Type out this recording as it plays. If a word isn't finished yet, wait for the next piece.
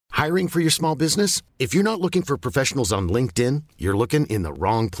Hiring for your small business? If you're not looking for professionals on LinkedIn, you're looking in the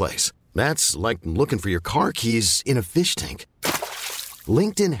wrong place. That's like looking for your car keys in a fish tank.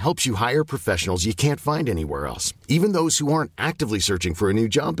 LinkedIn helps you hire professionals you can't find anywhere else, even those who aren't actively searching for a new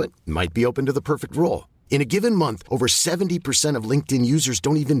job but might be open to the perfect role. In a given month, over 70% of LinkedIn users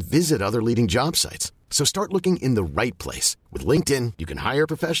don't even visit other leading job sites. So start looking in the right place. With LinkedIn, you can hire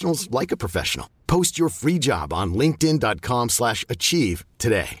professionals like a professional. Post your free job on linkedin.com/achieve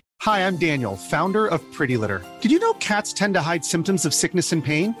today. Hi, I'm Daniel, founder of Pretty Litter. Did you know cats tend to hide symptoms of sickness and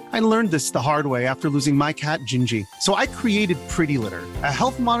pain? I learned this the hard way after losing my cat, Gingy. So I created Pretty Litter, a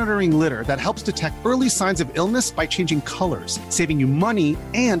health monitoring litter that helps detect early signs of illness by changing colors, saving you money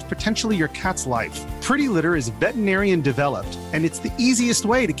and potentially your cat's life. Pretty Litter is veterinarian developed, and it's the easiest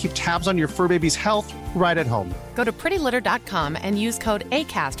way to keep tabs on your fur baby's health right at home. Go to prettylitter.com and use code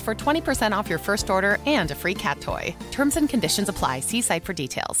ACAST for 20% off your first order and a free cat toy. Terms and conditions apply. See site for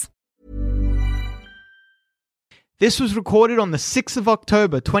details. This was recorded on the 6th of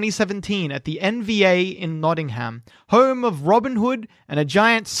October 2017 at the NVA in Nottingham, home of Robin Hood and a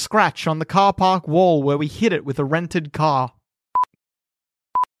giant scratch on the car park wall where we hit it with a rented car.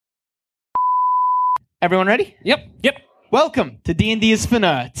 Everyone ready? Yep. Welcome to D&D is for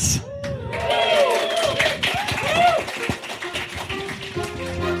Nerds.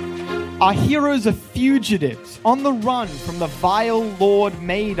 Our heroes are fugitives on the run from the vile Lord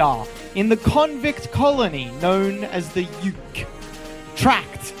Maydar in the convict colony known as the Uke.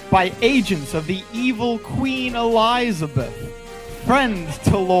 Tracked by agents of the evil Queen Elizabeth, friends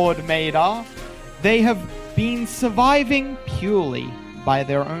to Lord Maydar, they have been surviving purely by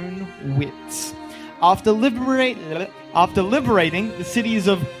their own wits. After liberating the cities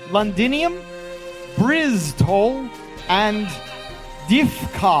of Londinium, Bristol, and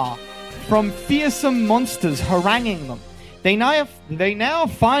Difkar from fearsome monsters haranguing them, they now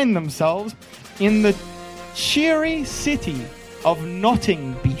find themselves in the cheery city of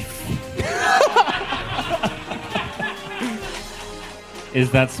Nottingbeef. Is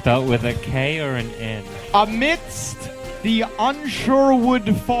that spelt with a K or an N? Amidst the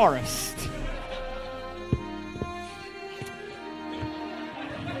Unsherwood Forest.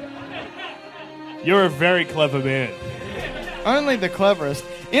 You're a very clever man. Only the cleverest.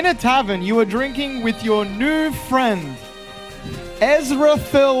 In a tavern, you are drinking with your new friend, Ezra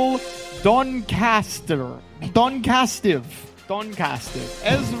Phil Doncaster. Ezreal.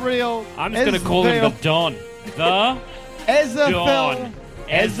 I'm just going to call him the Don. The Ezra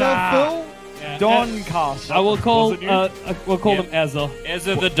Phil Doncaster. I will call. We'll call Yeah. him Ezra.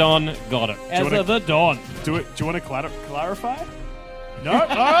 Ezra the Don. Got it. Ezra the Don. Do you want to clarify? No? All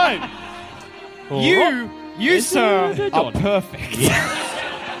right. You sir, are perfect.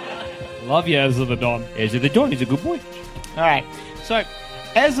 Love you, Ezra the Don. Ezra the Don. He's a good boy. All right. So,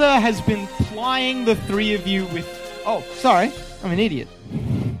 Ezra has been plying the three of you with... Oh, sorry. I'm an idiot.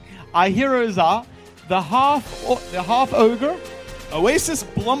 Our heroes are the half ogre, Oasis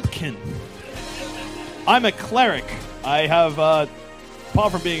Blumpkin. I'm a cleric. I have,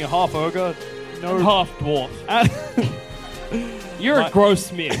 apart from being a half ogre, no Half dwarf. You're a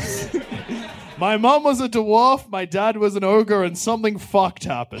gross mix. My mom was a dwarf, my dad was an ogre, and something fucked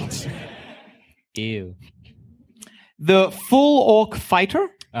happened. Ew. the full orc fighter.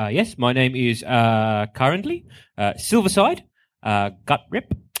 Yes, my name is currently Silverside, Gut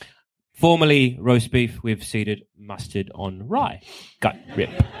Rip. Formerly roast beef with seeded mustard on rye. Gut Rip.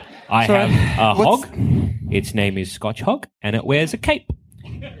 I have a hog. Its name is Scotch Hog, and it wears a cape.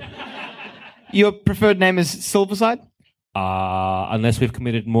 Your preferred name is Silverside? Unless we've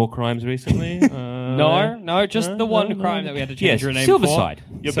committed more crimes recently. No, just the one crime that we had to change your name for. Silverside.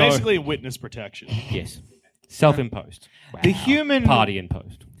 You're basically witness protection. Yes. Self-imposed. Wow. The human... Party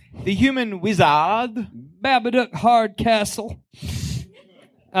imposed. The human wizard. Babadook Hardcastle.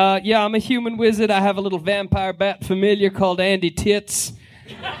 Yeah, I'm a human wizard. I have a little vampire bat familiar called Andy Tits.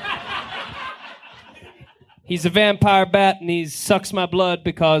 He's a vampire bat, and he sucks my blood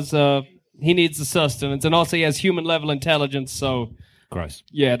because he needs the sustenance. And also he has human-level intelligence, so... Gross.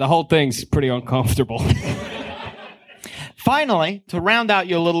 Yeah, the whole thing's pretty uncomfortable. Finally, to round out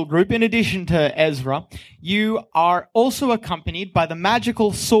your little group, in addition to Ezra, you are also accompanied by the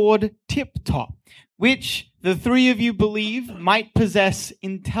magical sword Tip Top, which the three of you believe might possess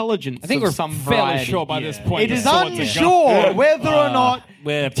intelligence. I think of we're some fairly variety. sure by this point. It is unsure whether or not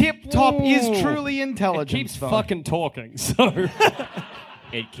We're- Tip Top is truly intelligent. It keeps though. fucking talking, so...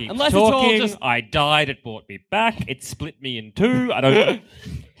 It keeps Unless it's all talking. just- I died. It brought me back. It split me in two. I don't.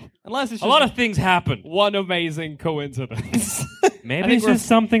 Unless it's A just lot of things happen. one amazing coincidence. Maybe it's just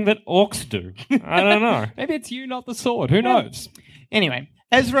something that orcs do. I don't know. Maybe it's you, not the sword. Who knows? Anyway,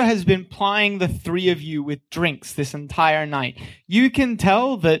 Ezra has been plying the three of you with drinks this entire night. You can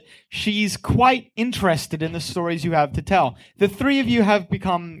tell that she's quite interested in the stories you have to tell. The three of you have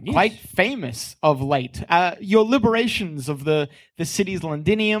become quite famous of late. Your liberations of the cities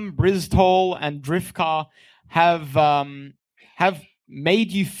Londinium, Bristol, and Driftkar have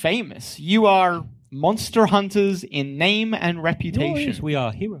made you famous. You are monster hunters in name and reputation. Yes, we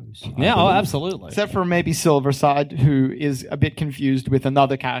are heroes. Yeah, oh, absolutely. Except for maybe Silverside, who is a bit confused with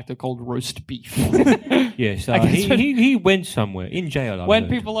another character called Roast Beef. Yes, I guess he went somewhere in jail. When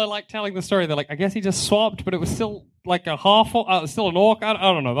people are like telling the story, they're like, I guess he just swapped, but it was still like a half, still an orc. I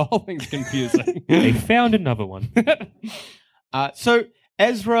don't know. The whole thing's confusing. They found another one. So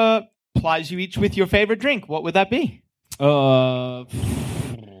Ezra plies you each with your favorite drink. What would that be?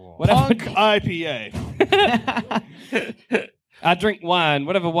 Whatever. Punk IPA. I drink wine,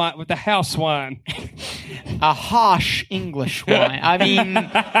 whatever wine, with the house wine. A harsh English wine. I mean,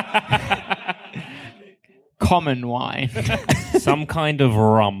 common wine. Some kind of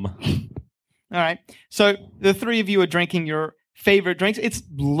rum. All right. So the three of you are drinking your favorite drinks. It's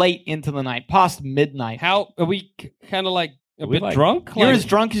late into the night, past midnight. How are we kind of like a We bit like- drunk? You're Like- as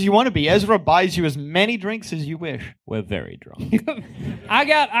drunk as you want to be. Ezra buys you as many drinks as you wish. We're very drunk.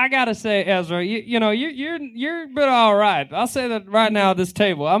 I gotta say, Ezra, you're been all right. I'll say that right now at this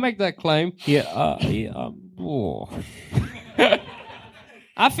table. I'll make that claim. Oh.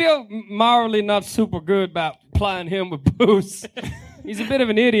 I feel morally not super good about plying him with booze. He's a bit of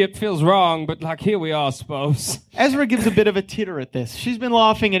an idiot, feels wrong, but like here we are, I suppose. Ezra gives a bit of a titter at this. She's been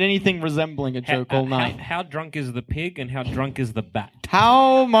laughing at anything resembling a joke all night. How drunk is the pig and how drunk is the bat?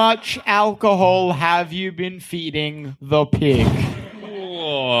 How much alcohol have you been feeding the pig?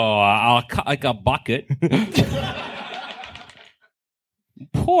 Oh, I'll cut like a bucket.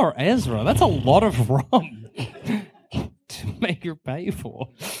 Poor Ezra, that's a lot of rum to make her pay for.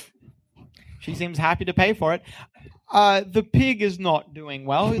 She seems happy to pay for it. The pig is not doing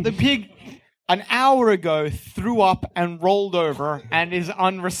well. The pig, an hour ago, threw up and rolled over and is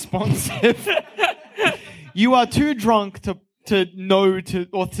unresponsive. You are too drunk to know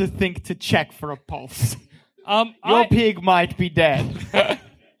or to think to check for a pulse. Your pig might be dead.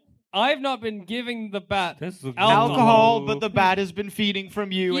 I've not been giving the bat Alcohol, but the bat has been feeding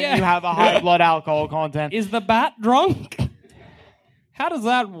from you, Yeah. and you have a high blood alcohol content. Is the bat drunk? How does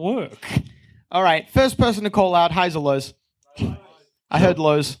that work? All right, first person to call out, highs or lows? I heard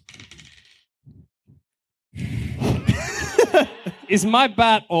lows. Is my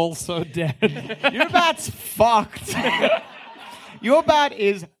bat also dead? Your bat's fucked. Your bat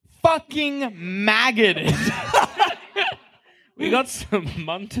is fucking maggoted. We got some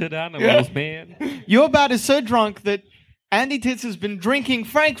munted animals, man. Your bat is so drunk that Andy Tits has been drinking,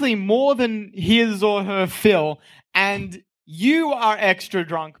 frankly, more than his or her fill, and you are extra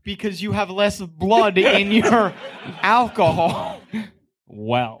drunk because you have less blood in your alcohol.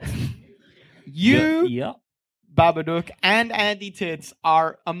 Well. You, Yeah. Babadook, and Andy Tits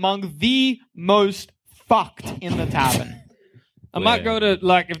are among the most fucked in the tavern. I might go to,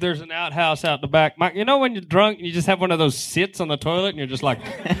 like, if there's an outhouse out the back. You know when you're drunk and you just have one of those sits on the toilet and you're just like,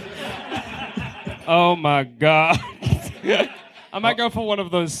 oh my God. I might go for one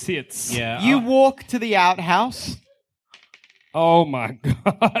of those sits. Yeah. You walk to the outhouse. Oh my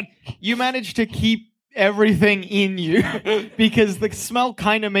God. You manage to keep everything in you because the smell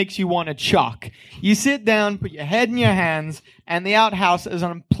kind of makes you want to chuck. You sit down, put your head in your hands, and the outhouse, as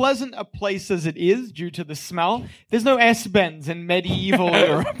unpleasant a place as it is due to the smell, there's no S-bends in medieval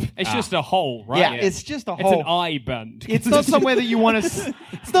Europe. It's just a hole, right? Yeah, it's just a It's hole. an eye bend. It's not somewhere that you want to...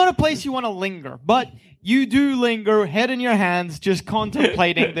 It's not a place you want to linger, but you do linger, head in your hands, just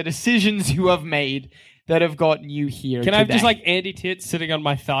contemplating the decisions you have made that have gotten you here Can I have today. just like Andy Tits sitting on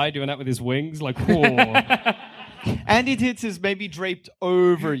my thigh doing that with his wings? Like, oh. Andy Tits is maybe draped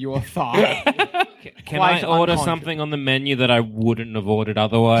over your thigh. Can Quite I order unconscious. something on the menu that I wouldn't have ordered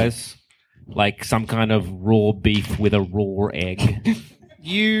otherwise? Like some kind of raw beef with a raw egg.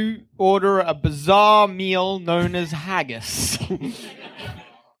 You order a bizarre meal known as haggis.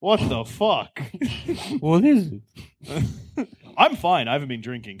 What the fuck? What is it? I'm fine. I haven't been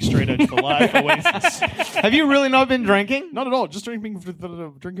drinking. Straight edge for life. Oasis. Have you really not been drinking? Not at all. Just drinking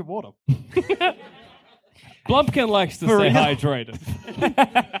water. Blumpkin likes to For stay real? hydrated.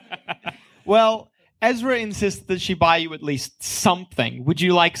 Well, Ezra insists that she buy you at least something. Would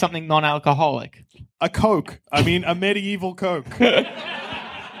you like something non-alcoholic? A Coke. I mean, a medieval Coke.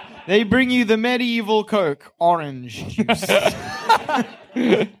 They bring you the medieval Coke, orange juice.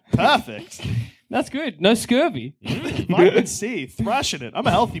 Perfect. That's good. No scurvy. Vitamin C. Thrashing it. I'm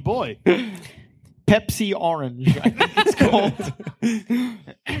a healthy boy. Pepsi Orange, I think it's called.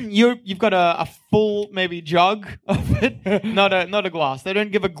 You've got a full maybe jug of it, not a glass. They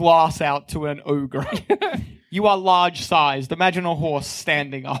don't give a glass out to an ogre. You are large sized. Imagine a horse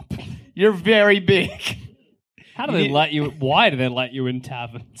standing up. You're very big. How do they let you? Why do they let you in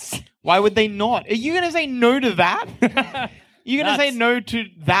taverns? Why would they not? Are you going to say no to that? You going to say no to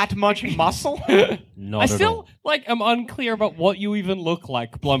that much muscle? Not I at still all. am unclear about what you even look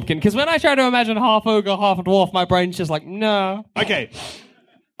like, Blumpkin. Because when I try to imagine half ogre, half dwarf, my brain's just like, no. Okay,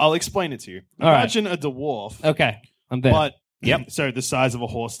 I'll explain it to you. All right. Imagine a dwarf, Okay, I'm there. but so the size of a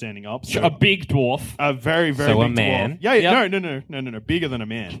horse standing up. So A big dwarf. a very, very So big a man. dwarf. Yeah, Yep. no, bigger than a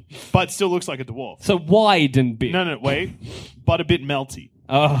man, but still looks like a dwarf. So wide and big. No, wait, but a bit melty.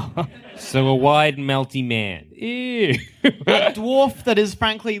 Oh. So a wide, melty man. Ew. A dwarf that is,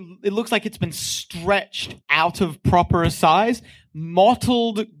 frankly, it looks like it's been stretched out of proper size,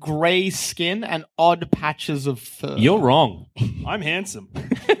 mottled grey skin, and odd patches of fur. You're wrong. I'm handsome.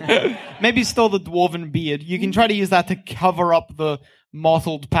 Maybe still the dwarven beard. You can try to use that to cover up the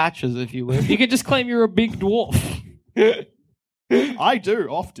mottled patches, if you will. You could just claim you're a big dwarf. I do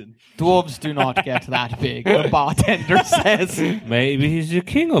often. Dwarves do not get that big, the bartender says. Maybe he's the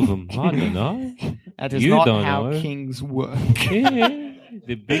king of them. I don't know. That is You not don't how know. kings work. Yeah,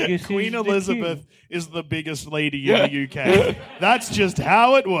 the biggest Queen is the Elizabeth king. is the biggest lady in the UK. That's just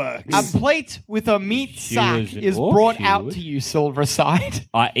how it works. A plate with a meat She sack was an is orc, brought she out was. to you, Silverside.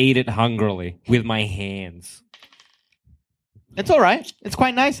 I eat it hungrily with my hands. It's all right. It's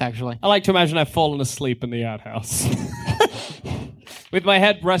quite nice, actually. I like to imagine I've fallen asleep in the outhouse. With my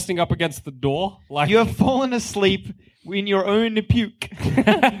head resting up against the door. Like You have fallen asleep in your own puke.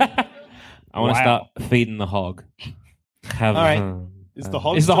 I want to start feeding the hog. Have All right. Is the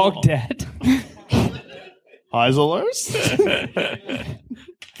hog Is the still hog on? dead? Highs or lows?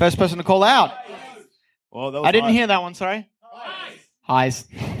 First person to call out. Well, that was I didn't high. hear that one, sorry. Highs.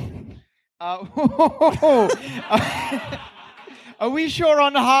 Are we sure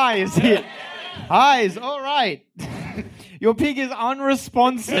on highs here? Highs, all right. Your pig is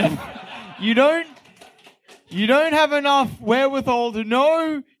unresponsive. You don't have enough wherewithal to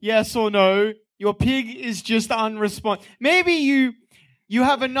know yes or no. Your pig is just unresponsive. Maybe you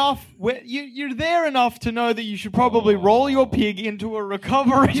have enough. You're there enough to know that you should probably roll your pig into a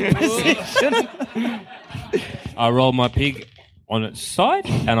recovery position. I roll my pig on its side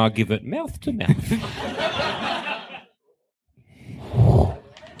and I give it mouth to mouth.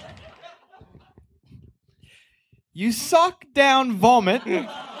 You suck down vomit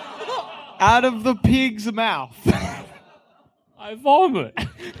out of the pig's mouth. I vomit.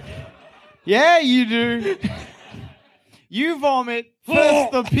 Yeah, you do. You vomit,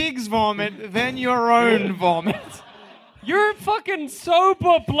 first the pig's vomit, then your own vomit. You're fucking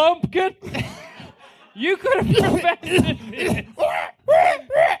sober, Blumpkin. You could have prevented it. Oh,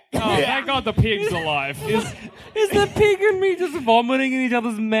 thank God the pig's alive. Is the pig and me just vomiting in each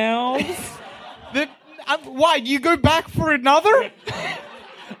other's mouths? Why, do you go back for another?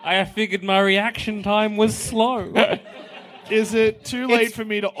 I figured my reaction time was slow. Is it too late for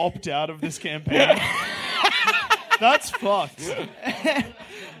me to opt out of this campaign? That's fucked.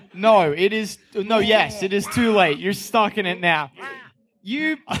 No, it is. No, yes, it is too late. You're stuck in it now.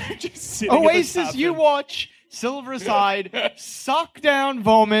 You, I'm just sitting in the Oasis, you tavern. watch Silverside suck down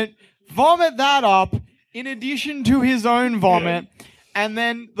vomit that up in addition to his own vomit, and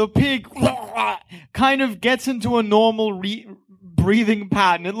then the pig kind of gets into a normal breathing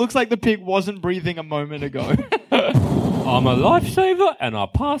pattern. It looks like the pig wasn't breathing a moment ago. I'm a lifesaver and I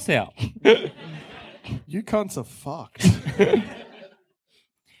pass out. You cunts are fucked.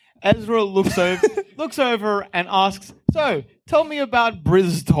 Ezra looks over and asks, "So, tell me about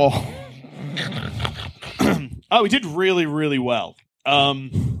Bristol." Oh, we did really, really well.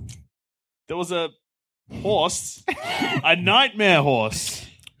 There was a horse, a nightmare horse.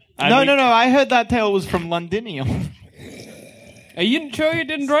 And No. I heard that tale was from Londinium. Are you sure you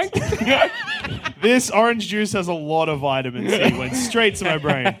didn't drink? This orange juice has a lot of vitamin C. Went straight to my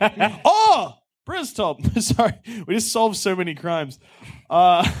brain. Oh! Bristol. Sorry. We just solved so many crimes.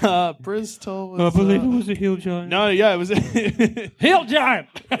 Bristol was... I believe it was a hill giant. No, yeah, it was... Hill giant.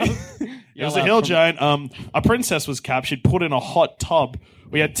 It was a hill giant. A princess was captured, put in a hot tub.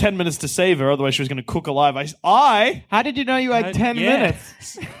 We had 10 minutes to save her, otherwise she was going to cook alive. I How did you know you had 10 yeah.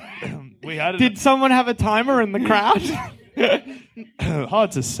 minutes? we had Did someone have a timer in the crowd?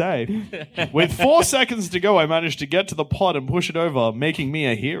 hard to say. With 4 seconds to go, I managed to get to the pot and push it over, making me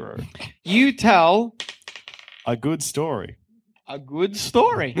a hero. You tell A good story. a good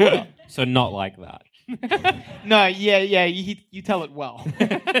story. So not like that. No, yeah, you tell it well.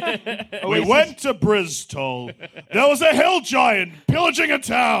 We went to Bristol. There was a hill giant pillaging a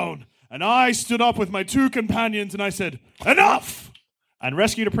town. And I stood up with my 2 companions and I said, enough! And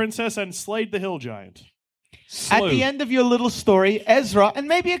rescued a princess and slayed the hill giant. At the end of your little story, Ezra, and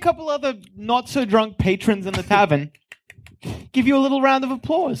maybe a couple other not-so-drunk patrons in the tavern, give you a little round of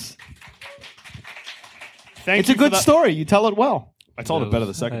applause. It's a good story. You tell it well. I told it better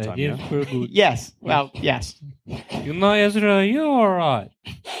the second time, yeah? Yes. Well, yes. You know, Ezra, you're all right.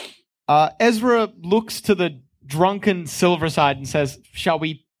 Ezra looks to the drunken Silverside and says, shall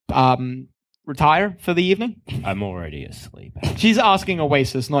we retire for the evening? I'm already asleep. She's asking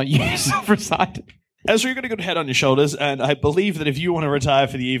Oasis, not you, Silverside. Ezra, you've got a good head on your shoulders, and I believe that if you want to retire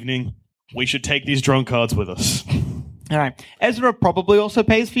for the evening, we should take these drunk cards with us. All right. Ezra probably also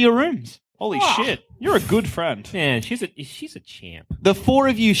pays for your rooms. Holy shit. You're a good friend. Yeah, she's a champ. The 4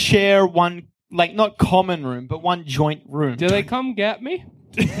 of you share one, like, not common room, but one joint room. Do they come get me?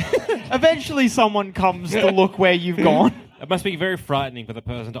 Eventually someone comes to look where you've gone. It must be very frightening for the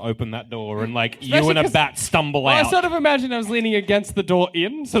person to open that door and, like, Especially you and a bat stumble out. I sort of imagined I was leaning against the door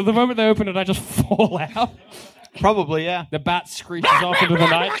in, so the moment they open it, I just fall out. Probably, yeah. The bat screeches off into the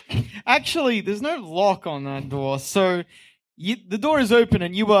night. Actually, there's no lock on that door, so the door is open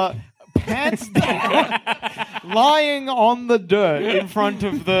and you are pants down, lying on the dirt in front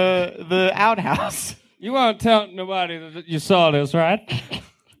of the outhouse. You won't tell nobody that you saw this, right?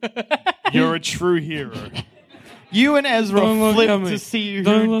 You're a true hero. You and Ezra Don't flip look at me. to see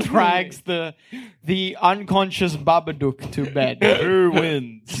Don't who look at drags the unconscious Babadook to bed. Who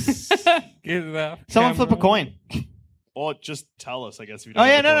wins? Someone flip a coin. Or just tell us, I guess. If you don't Oh,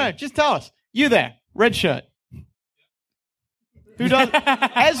 yeah, have a no, coin. just tell us. You there, red shirt. Who does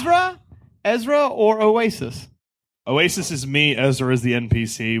Ezra or Oasis? Oasis is me, Ezra is the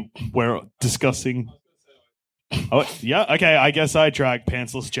NPC. We're discussing... Oh, yeah, okay, I guess I dragged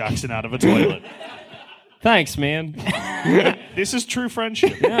Pantsless Jackson out of a toilet. Thanks, man. This is true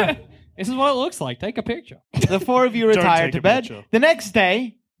friendship. Yeah. This is what it looks like. Take a picture. The 4 of you retire take to a bed. picture. The next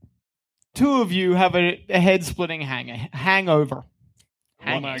day, 2 of you have a head-splitting hangover.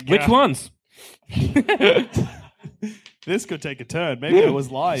 Which ones? This could take a turn. Maybe I was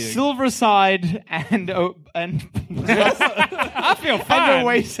lying. Silverside and I feel and fine.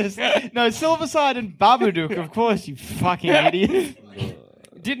 Oasis. No, Silverside and Babadook, of course, you fucking idiot.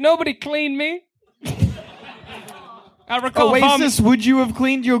 Did nobody clean me? I recall Oasis, would you have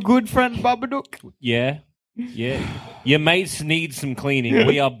cleaned your good friend Babadook? Yeah. Your mates need some cleaning.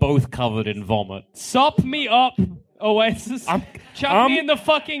 We are both covered in vomit. Sop me up, Oasis. Chuck me in the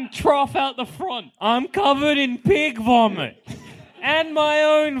fucking trough out the front. I'm covered in pig vomit. And my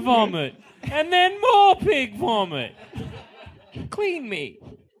own vomit. And then more pig vomit. Clean me.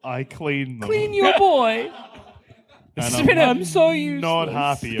 I cleaned them. Clean your boy. I'm so useless. Not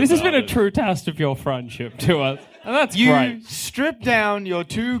happy This has about been a it. true test of your frifriendship to us. And that's You great. strip down your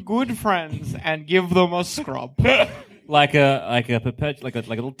 2 good friends and give them a scrub. Like a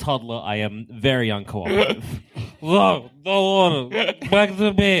little toddler, I am very uncooperative. Look, don't want to. Back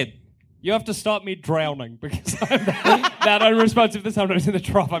to bed. You have to stop me drowning because I'm that unresponsive that sometimes in the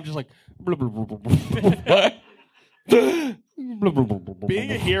trough I'm just like...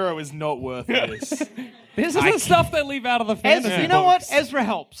 Being a hero is not worth this. This is the stuff they leave out of the fantasy Ezra, you know what? books. Ezra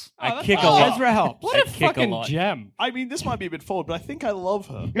helps. I kick a lot. Ezra helps. What I a kick a fucking lot. gem. I mean, this might be a bit forward, but I think I love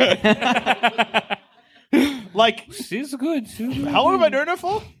her. Like, She's good. how long have I known her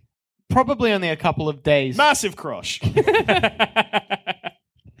for? Probably only a couple of days. Massive crush.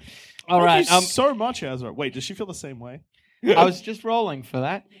 All right. So much, Ezra. Wait, does she feel the same way? I was just rolling for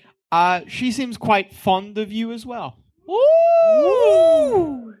that. She seems quite fond of you as well.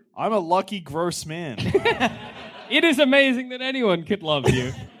 Woo! I'm a lucky, gross man. It is amazing that anyone could love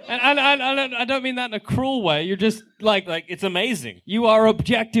you. And I don't mean that in a cruel way. You're just like It's amazing. you are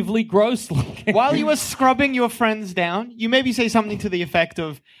objectively gross looking. While you were scrubbing your friends down, you maybe say something to the effect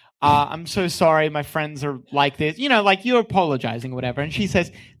of, I'm so sorry my friends are like this. You know, like you're apologizing or whatever. And she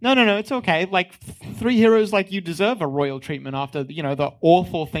says, no, it's okay. Like 3 heroes like you deserve a royal treatment after, the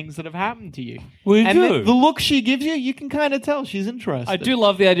awful things that have happened to you. We and do. The look she gives you, you can kind of tell she's interested. I do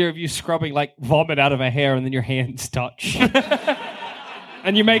love the idea of you scrubbing like vomit out of her hair and then your hands touch.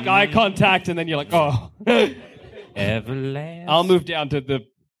 And you make eye contact and then you're like, oh. Everlast. I'll move down to the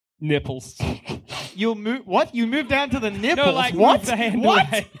nipples. You'll move, what? You move down to the nipples? No, like what? move the hand what?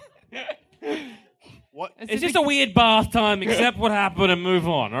 away. What? It's just a weird bath time. Accept what happened and move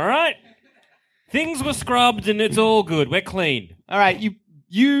on. All right. Things were scrubbed and it's all good. We're clean. All right,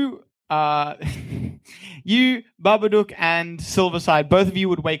 you You, Babadook, and Silverside, both of you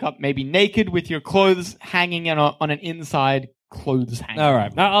would wake up maybe naked with your clothes hanging on an inside clothes hanger. All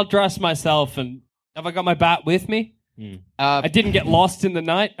right. I'll dress myself, and have I got my bat with me? I didn't get lost in the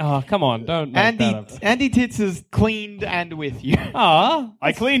night. Oh, come on. Don't make that up. Andy Tits is cleaned and with you. Aw.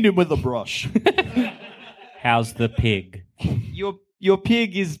 I cleaned him with a brush. How's the pig? Your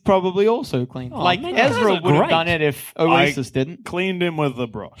pig is probably also clean. Oh, like man, Ezra that's would have great. done it if Oasis didn't. Cleaned him with a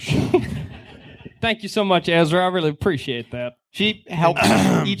brush. Thank you so much, Ezra. I really appreciate that. She helps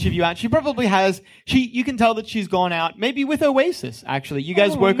each of you out. She probably has. You can tell that she's gone out, maybe with Oasis. Actually, you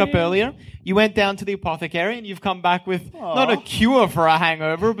guys woke up earlier. You went down to the apothecary, and you've come back with not a cure for a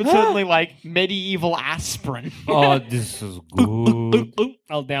hangover, but certainly like medieval asprin. Oh, this is good.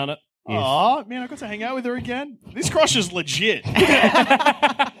 I'll down it. Aw, man, I got to hang out with her again. This crush is legit.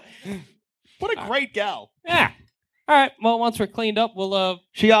 What a great gal. Yeah. All right. Well, once we're cleaned up, we'll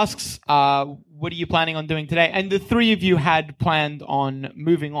She asks, "What are you planning on doing today?" And the three of you had planned on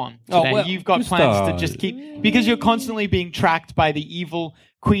moving on today. Oh, well, You've got plans to just keep because you're constantly being tracked by the evil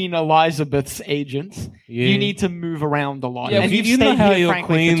Queen Elizabeth's agents. Yeah. You need to move around a lot. Yeah, and you you've know stayed how here, your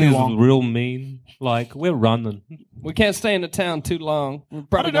frankly, queen for too is long. real mean? Like, we're running. we can't stay in the town too long. We're I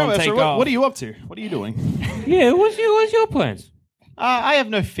probably don't know, going to Ezra, take off. what are you up to? What are you doing? Yeah, what's your plans? I have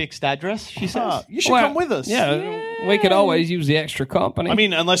no fixed address, she says. You should Well, come with us. Yeah, we could always use the extra company. I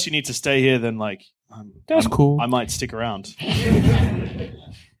mean, unless you need to stay here, then That's cool. I might stick around.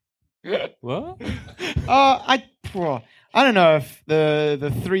 What? I don't know if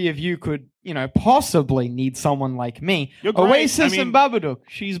the three of you could, possibly need someone like me. You're great. Oasis I mean- and Babadook.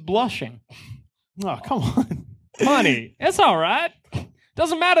 She's blushing. Oh, come on. money. It's all right.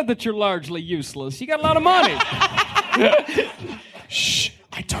 Doesn't matter that you're largely useless. You got a lot of money. Shh,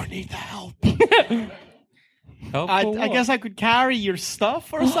 I don't need the help. Help I for what? guess I could carry your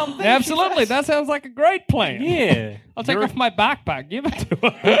stuff or something. Absolutely. That sounds like a great plan. Yeah. I'll take off my backpack. Give it to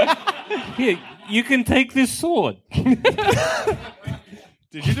her. Here, you can take this sword. Did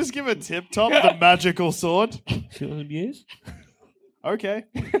you just give a Tip Top the magical sword? Yes. Okay.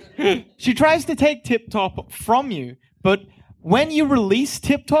 She tries to take Tip Top from you, but when you release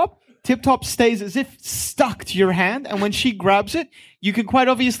Tip Top stays as if stuck to your hand, and when she grabs it, you can quite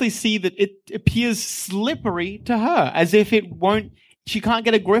obviously see that it appears slippery to her, as if she can't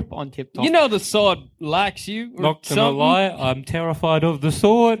get a grip on Tip Top. You know the sword likes you. Or Not gonna something. lie, I'm terrified of the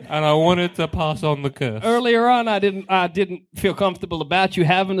sword, and I wanted to pass on the curse. Earlier on, I didn't feel comfortable about you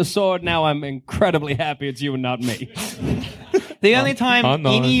having the sword. Now I'm incredibly happy it's you and not me. The only time I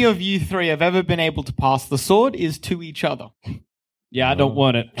know. any of you three have ever been able to pass the sword is to each other. Yeah, I don't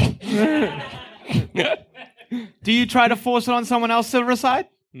want it. Do you try to force it on someone else, Silverside?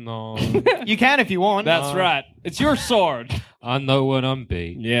 No, You can if you want. That's right. It's your sword. I know what I'm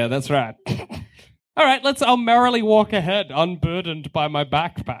being. Yeah, that's right. All right, I'll merrily walk ahead, unburdened by my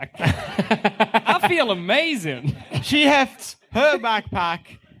backpack. I feel amazing. She hefts her backpack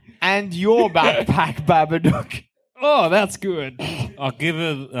and your backpack, Babadook. Oh, that's good. I'll give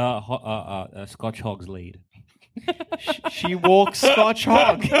her a Scotch Hog's lead. She walks Scotch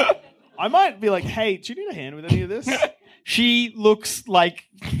Hog. I might be like, hey, do you need a hand with any of this? She looks like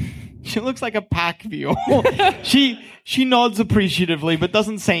a pack mule. She nods appreciatively, but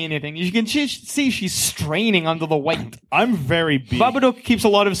doesn't say anything. You can see she's straining under the weight. I'm very big. Babadook keeps a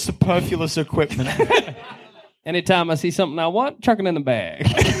lot of superfluous equipment. Anytime I see something I want, chuck it in the bag.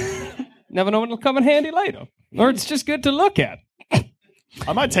 Never know when it'll come in handy later. Or it's just good to look at.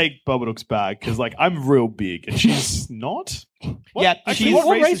 I might take Babadook's bag because, I'm real big and she's not. What? Yeah, Actually, she's-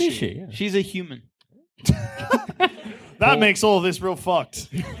 what race race is is she? she? Yeah. She's a human. That makes all of this real fucked.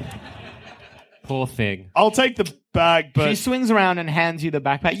 Poor thing. I'll take the bag, She but swings around and hands you the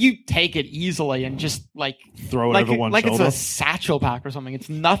backpack. You take it easily and just throw it like over one it's shoulder. a satchel pack or something. It's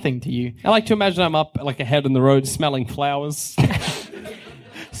nothing to you. I like to imagine I'm up ahead in the road smelling flowers.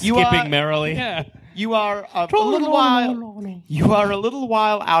 You Skipping are, merrily. Yeah. you are a little while. You are a little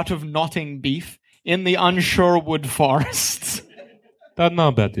while out of Nottingbeef in the Unshorewood forests. Don't know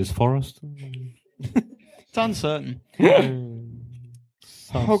about this forest. It's uncertain.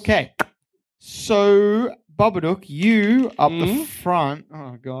 Okay. So, Babadook, you up the front.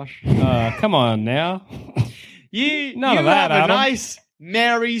 Oh, gosh. Come on now. You None of have that, a Adam. nice,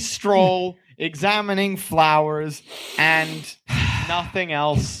 merry stroll examining flowers and nothing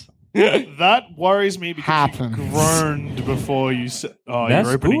else. That worries me because Happens. you groaned before you said, "Oh, That's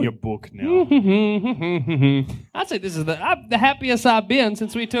you're opening good. your book now." I'd say this is the happiest I've been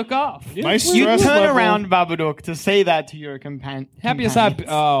since we took off. My You stress turn level- around, Babadook, to say that to your companion. Happiest I've been.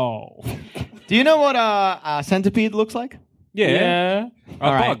 Oh. Do you know what a centipede looks like? Yeah. Yeah. A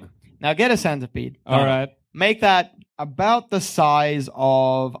All right. bug. Now get a centipede. All right. Make that about the size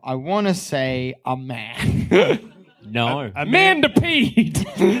of, I want to say, a man. No. A man,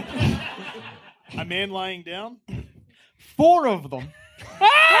 Mandipede. a man lying down? 4 of them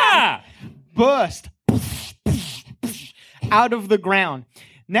Ah! burst out of the ground.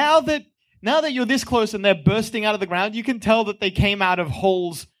 Now that you're this close and they're bursting out of the ground, you can tell that they came out of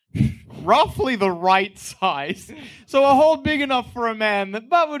holes roughly the right size. So a hole big enough for a man that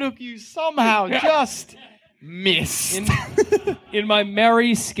Babadook, you somehow just missed. In my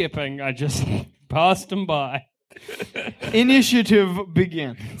merry skipping, I just passed him by. Initiative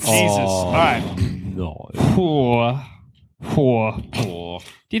begins. Jesus. All right. No. Poor. Do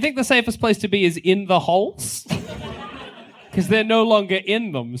you think the safest place to be is in the holes? Because they're no longer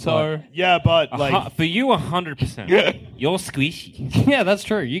in them, so... Yeah, but like... For you, 100%. You're squishy. Yeah, that's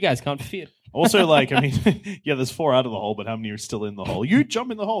true. You guys can't fit. Also, like, I mean, yeah, there's 4 out of the hole, but how many are still in the hole? You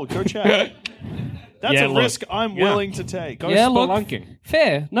jump in the hole. Go check. That's Yeah, a look. risk I'm willing to take. Go Yeah, look. spelunking.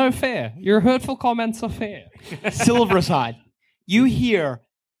 Fair. No, fair. Your hurtful comments are fair. Silverside, you hear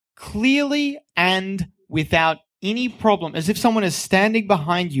clearly and without any problem, as if someone is standing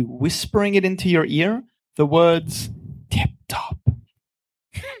behind you, whispering it into your ear, the words, tip-top.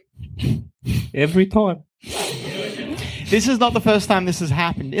 Every time. This is not the first time this has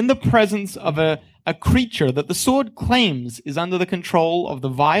happened. In the presence of a creature that the sword claims is under the control of the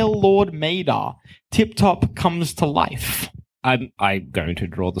vile Lord Madar, Tip-Top comes to life. I'm going to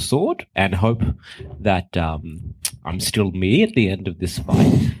draw the sword and hope that I'm still me at the end of this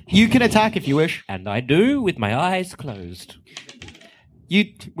fight. You can attack if you wish. And I do with my eyes closed.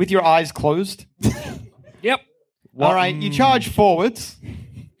 You, with your eyes closed. Yep. All right, you charge forwards.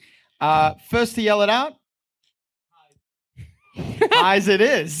 First to yell it out. Eyes it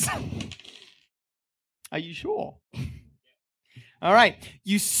is. Are you sure? All right,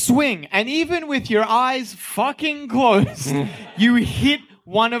 you swing, and even with your eyes fucking closed, you hit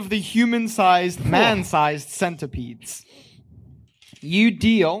one of the human-sized, man-sized centipedes. You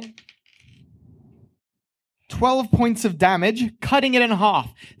deal 12 points of damage, cutting it in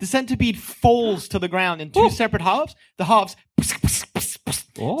half. The centipede falls to the ground in 2 separate halves. The halves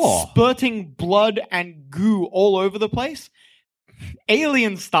spurting blood and goo all over the place.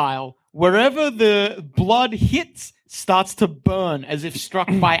 Alien style, wherever the blood hits, starts to burn as if struck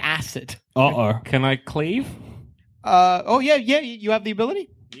by acid. Uh-oh. Can I cleave? Yeah, you have the ability?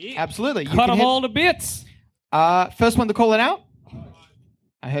 Yeah. Absolutely. You Cut can them hit- all to bits. First one to call it out.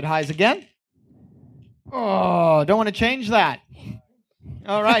 I heard highs again. Oh, don't want to change that.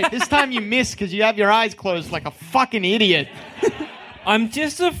 All right, this time you miss because you have your eyes closed like a fucking idiot. I'm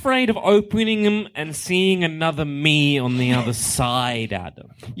just afraid of opening them and seeing another me on the other side, Adam.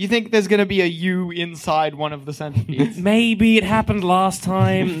 You think there's going to be a you inside one of the centipedes? Maybe it happened last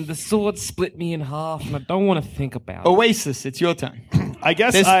time. The sword split me in half, and I don't want to think about it. Oasis, it's your turn. I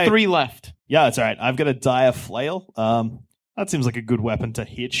guess There's 3 left. Yeah, it's all right. I've got a dire flail. That seems like a good weapon to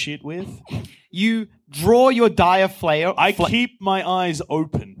hit shit with. You draw your dire flail. I keep my eyes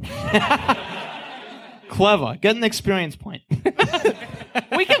open. Clever. Get an experience point.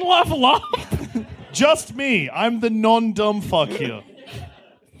 We can level up. Just me. I'm the non-dumb fuck here.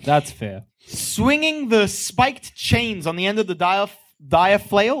 That's fair. Swinging the spiked chains on the end of the dire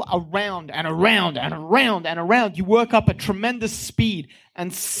flail around and around and around and around, you work up a tremendous speed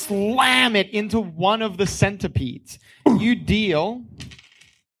and slam it into one of the centipedes. You deal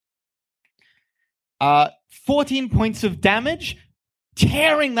 14 points of damage,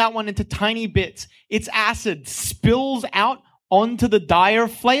 tearing that one into tiny bits. Its acid spills out onto the dire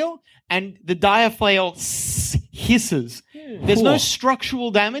flail, and the dire flail hisses. There's no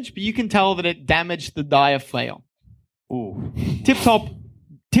structural damage, but you can tell that it damaged the dire flail. Ooh. Tip-Top,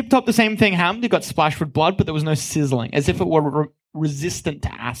 the same thing happened. It got splashed with blood, but there was no sizzling, as if it were resistant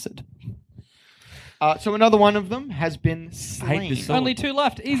to acid. So another one of them has been slain. Only 2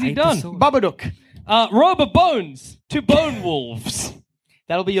 left. Easy done. Babadook. Robe of bones to bone wolves.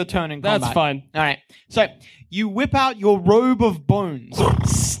 That'll be your turn in combat. That's fine. All right. So you whip out your robe of bones.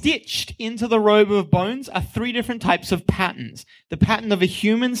 Stitched into the robe of bones are 3 different types of patterns. The pattern of a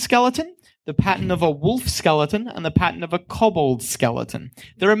human skeleton, the pattern of a wolf skeleton, and the pattern of a kobold skeleton.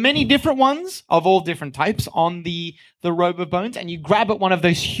 There are many different ones of all different types on the robe of bones, and you grab at one of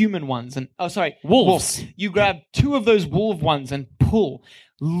those human ones. Wolves. You grab 2 of those wolf ones and pull.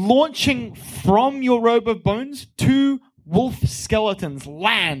 Launching from your robe of bones, 2 wolf skeletons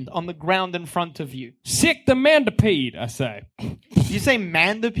land on the ground in front of you. Sick the mandipede, I say. You say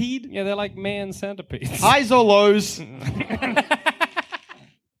mandipede? Yeah, they're like man centipedes. Highs or lows?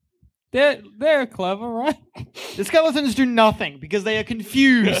 They're clever, right? The skeletons do nothing because they are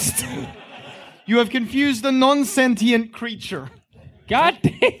confused. You have confused a non-sentient creature. God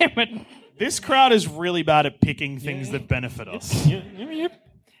damn it. This crowd is really bad at picking things that benefit us. Yep.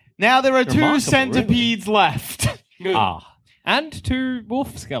 Now there are two Remarkable, centipedes left. And 2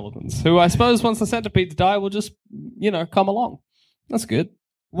 wolf skeletons, who I suppose once the centipedes die will just, come along. That's good.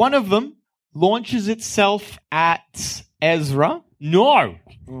 One of them launches itself at Ezra. No.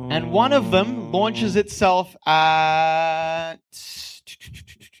 And one of them launches itself at...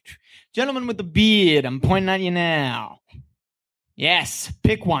 Gentleman with the beard, I'm pointing at you now. Yes,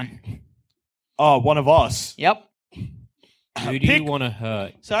 pick one. Oh, one of us. Yep. Who do you want to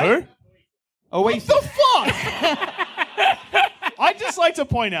hurt? Sorry? Who? Oh, wait. What the fuck? I'd just like to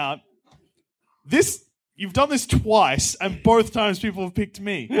point out, you've done this twice, and both times people have picked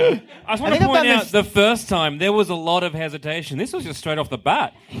me. I just want to point out the first time there was a lot of hesitation. This was just straight off the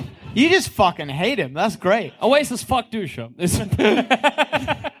bat. You just fucking hate him. That's great. Oasis, fuck Dusha.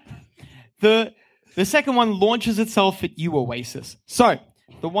 The second one launches itself at you, Oasis. So,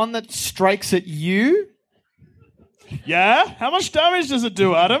 the one that strikes at you... Yeah? How much damage does it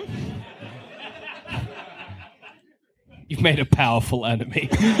do, Adam? You've made a powerful enemy.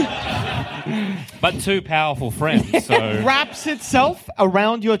 But 2 powerful friends, so... wraps itself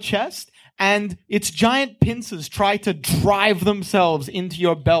around your chest, and its giant pincers try to drive themselves into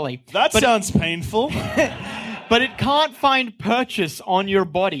your belly. That sounds painful. But it can't find purchase on your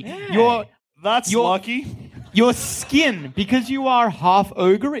body. That's lucky. Your skin, because you are half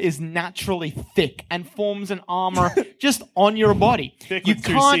ogre, is naturally thick and forms an armor just on your body. Thick with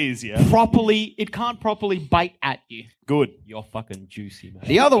 2 C's, yeah? It can't properly bite at you. Good. You're fucking juicy, man.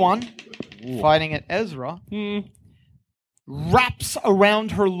 The other one, fighting at Ezra, wraps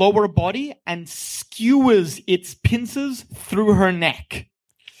around her lower body and skewers its pincers through her neck.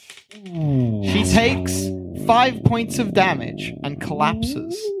 Ooh. She takes 5 points of damage and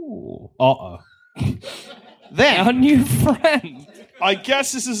collapses. Uh-oh. Then, our new friend. I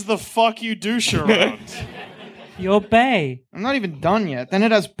guess this is the fuck you douche around. You're bae. I'm not even done yet. Then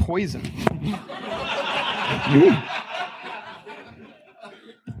it has poison.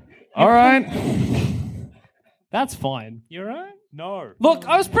 All right. That's fine. You all right? No. Look,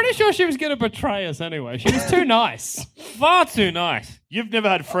 I was pretty sure she was going to betray us anyway. She was too nice. Far too nice. You've never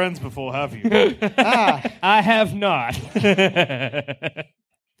had friends before, have you? I have not.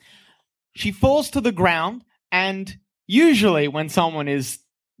 She falls to the ground, and usually when someone is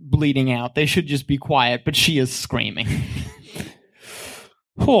bleeding out, they should just be quiet, but she is screaming.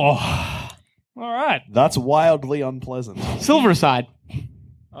 All right. That's wildly unpleasant. Silverside.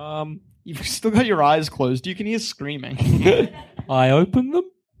 You've still got your eyes closed. You can hear screaming. I open them.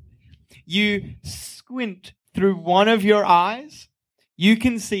 You squint through one of your eyes. You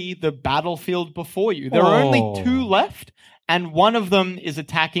can see the battlefield before you. There are only 2 left, and one of them is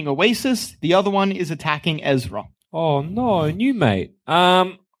attacking Oasis. The other one is attacking Ezra. Oh, no, new mate.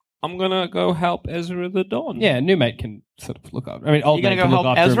 I'm going to go help Ezra the Don. Yeah, new mate can sort of look after. I mean, old You're mate gonna can go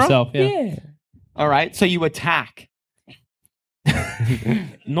look help after Ezra? himself. Yeah. All right, so you attack.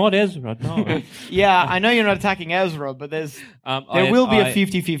 Not Ezra, no. Yeah, I know you're not attacking Ezra, but there will be a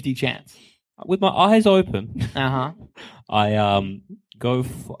 50-50 chance. With my eyes open, Uh-huh. I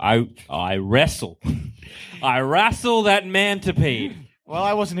I wrestle. I wrestle that mantipede. Well,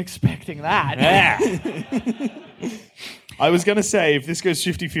 I wasn't expecting that. Yeah. I was going to say, if this goes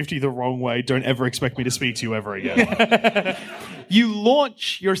 50-50 the wrong way, don't ever expect me to speak to you ever again. You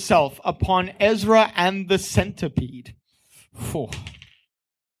launch yourself upon Ezra and the centipede.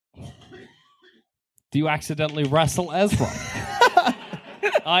 Do you accidentally wrestle Ezra?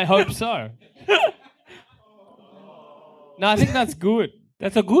 I hope so. No, I think that's good.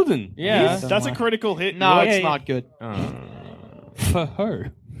 That's a good one. Yeah. That's a critical hit. No, Yeah, it's not good. For who?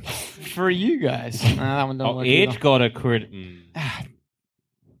 For you guys. That one don't work Edge either. got a crit.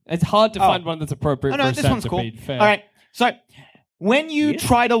 It's hard to find one that's appropriate for a this one's cool. centipede. Fair. All right, so when you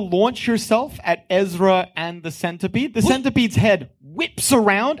try to launch yourself at Ezra and the centipede, the centipede's head whips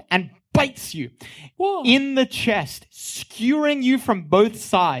around and bites you in the chest, skewering you from both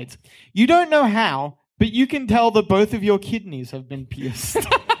sides. You don't know how, but you can tell that both of your kidneys have been pierced.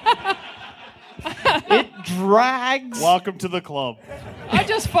 It drags. Welcome to the club. I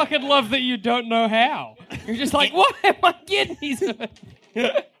just fucking love that you don't know how. You're just like, why am I kidneys?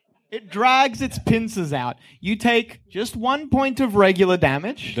 It drags its pincers out. You take just 1 point of regular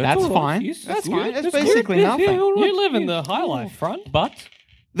damage. That's fine. Yes, That's good. fine. It's That's basically good. nothing. Yeah, all right. You live in the high life, front. But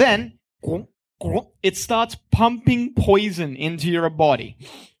Then it starts pumping poison into your body.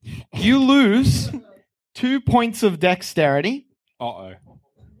 You lose 2 points of dexterity. Uh-oh.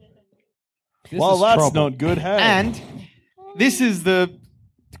 Well, that's not good. Hey. And this is the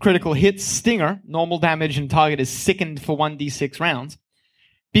critical hit stinger. Normal damage and target is sickened for 1d6 rounds.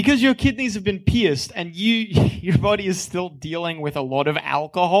 Because your kidneys have been pierced and your body is still dealing with a lot of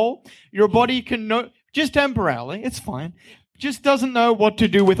alcohol, your body can know, just temporarily, it's fine, just doesn't know what to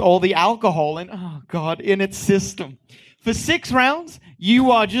do with all the alcohol in its system. For 6 rounds,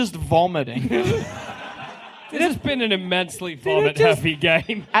 you are just vomiting. It has been an immensely vomit-heavy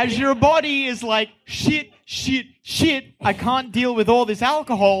game. As your body is like, shit, I can't deal with all this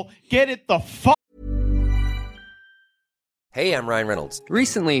alcohol, get it the fuck. Hey, I'm Ryan Reynolds.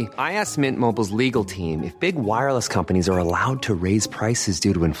 Recently, I asked Mint Mobile's legal team if big wireless companies are allowed to raise prices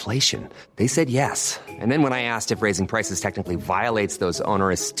due to inflation. They said yes. And then when I asked if raising prices technically violates those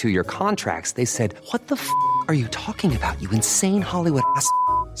onerous 2-year contracts, they said, what the f*** are you talking about, you insane Hollywood ass f-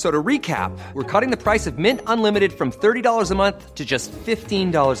 So to recap, we're cutting the price of Mint Unlimited from $30 a month to just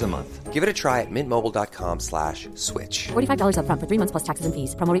 $15 a month. Give it a try at mintmobile.com/switch. $45 up front for 3 months plus taxes and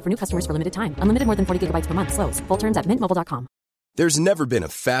fees. Promo rate for new customers for limited time. Unlimited more than 40 gigabytes per month. Slows full terms at mintmobile.com. There's never been a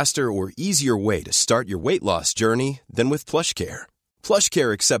faster or easier way to start your weight loss journey than with PlushCare.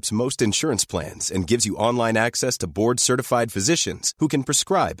 PlushCare accepts most insurance plans and gives you online access to board-certified physicians who can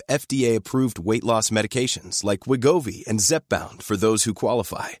prescribe FDA-approved weight loss medications like Wegovy and Zepbound for those who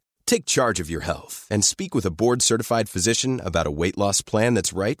qualify. Take charge of your health and speak with a board-certified physician about a weight loss plan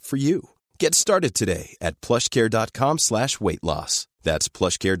that's right for you. Get started today at plushcare.com/weight loss. That's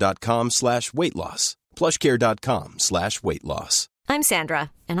plushcare.com/weight loss. plushcare.com/weight loss. I'm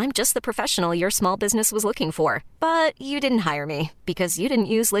Sandra, and I'm just the professional your small business was looking for. But you didn't hire me because you didn't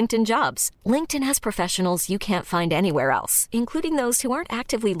use LinkedIn Jobs. LinkedIn has professionals you can't find anywhere else, including those who aren't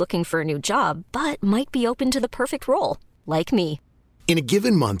actively looking for a new job, but might be open to the perfect role, like me. In a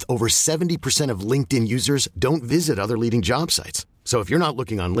given month, over 70% of LinkedIn users don't visit other leading job sites. So if you're not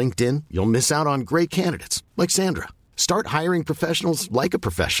looking on LinkedIn, you'll miss out on great candidates like Sandra. Start hiring professionals like a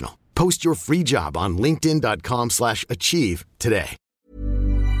professional. Post your free job on linkedin.com/achieve today.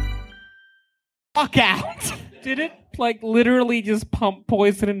 Fuck out. Did it, literally just pump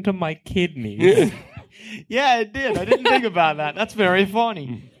poison into my kidneys? Yeah, it did. I didn't think about that. That's very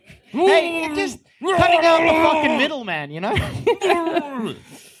funny. Hey, you're just cutting out the fucking middleman, you know?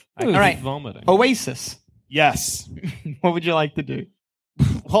 All right. Vomiting. Oasis. Yes. What would you like to do?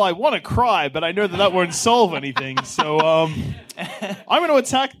 Well, I want to cry, but I know that won't solve anything. So I'm going to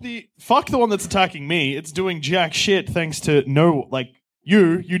attack fuck the one that's attacking me. It's doing jack shit thanks to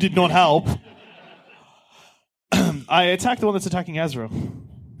you did not help. I attack the one that's attacking Ezra.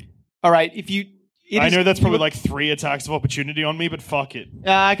 All right, I know that's probably 3 attacks of opportunity on me, but fuck it.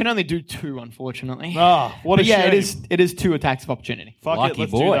 I can only do 2, unfortunately. What a shame. Yeah, it is 2 attacks of opportunity. Fuck Lucky it,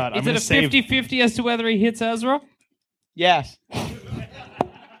 let's boy. do that. Is it a 50-50 as to whether he hits Ezra? Yes.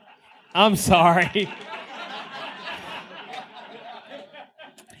 I'm sorry.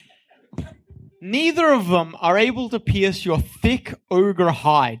 Neither of them are able to pierce your thick ogre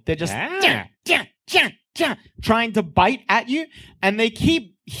hide. They're just trying to bite at you, and they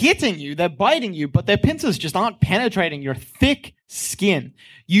keep hitting you. They're biting you, but their pincers just aren't penetrating your thick skin.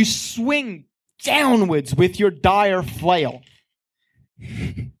 You swing downwards with your dire flail.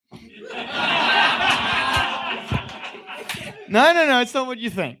 No, it's not what you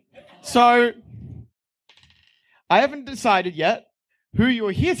think. So, I haven't decided yet who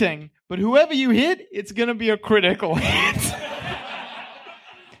you're hitting, but whoever you hit, it's going to be a critical hit.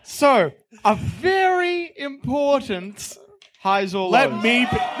 So, a very important highs or lows.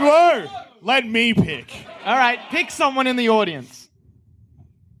 Let me pick. All right, pick someone in the audience.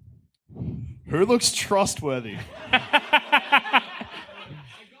 Who looks trustworthy?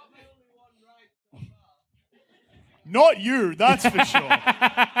 Not you, that's for sure.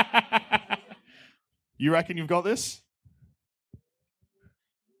 You reckon you've got this?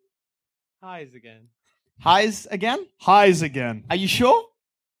 Highs again. Highs again? Highs again. Are you sure?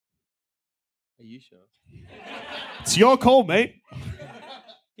 Are you sure? It's your call, mate.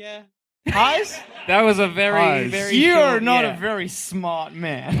 Yeah. Highs? That was a very, Highs. very You're short, not yeah. a very smart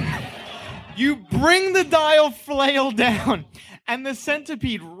man. You bring the dial flail down, and the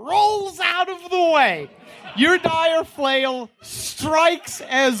centipede rolls out of the way. Your dire flail strikes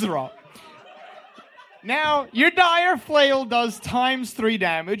Ezra. Now, your dire flail does ×3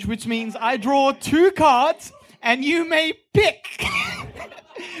 damage, which means I draw 2 cards, and you may pick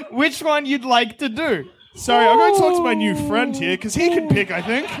which one you'd like to do. Sorry, I'm going to talk to my new friend here, because he can pick, I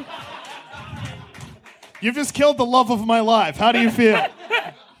think. You've just killed the love of my life. How do you feel?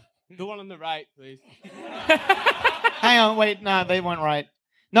 The one on the right, please. Hang on, wait, no, they weren't right.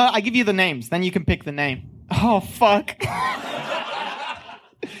 No, I give you the names, then you can pick the name. Oh, fuck.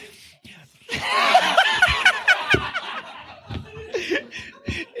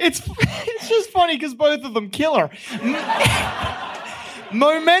 It's just funny because both of them kill her.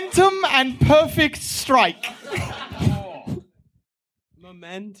 Momentum and perfect strike.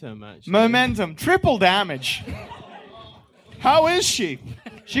 Momentum, actually. Momentum, triple damage. How is she?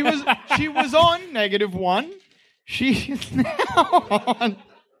 She was on -1. She's now on.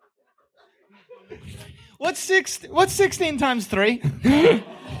 What's 16 times 3?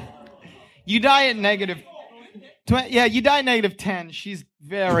 You die at you die at -10. She's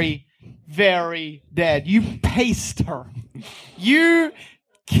very, very dead. You paste her. You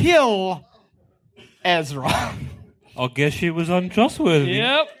kill Ezra. I guess she was untrustworthy.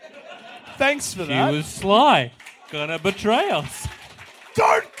 Yep. Thanks for She that. was sly. Gonna betray us.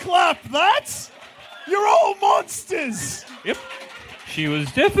 Don't clap that! You're all monsters! Yep. She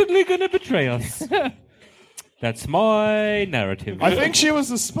was definitely gonna betray us. That's my narrative. I think she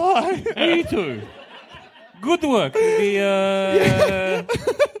was a spy. Me too. Good work.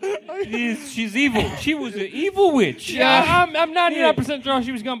 She's evil. She was an evil witch. Yeah, I'm 99% sure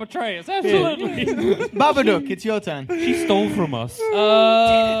she was going to betray us. Absolutely. Babadook, it's your turn. She stole from us.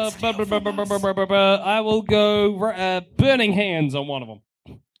 I will go burning hands on one of them.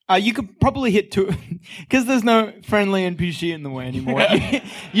 You could probably hit two, because there's no friendly NPC in the way anymore.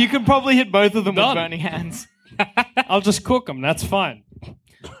 You could probably hit both of them with burning hands. I'll just cook them. That's fine.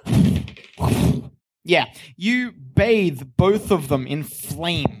 Yeah, you bathe both of them in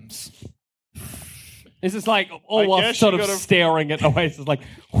flames. This is like all while sort of staring at Oasis, like,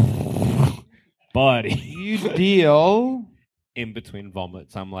 buddy. You deal... In between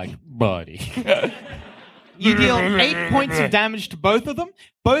vomits, I'm like, buddy. You deal 8 points of damage to both of them.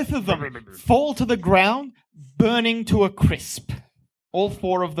 Both of them fall to the ground, burning to a crisp. All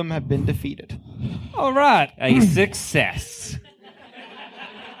 4 of them have been defeated. All right. A success.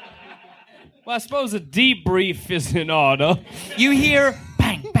 Well, I suppose a debrief is in order. You hear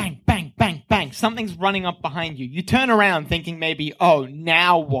bang, bang, bang, bang, bang. Something's running up behind you. You turn around thinking maybe, oh,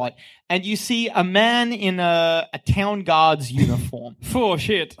 now what? And you see a man in a town guard's uniform. For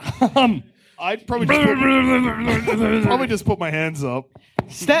shit. I'd probably just put my hands up.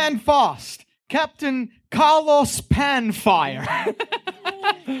 Stand fast. Captain Carlos Panfire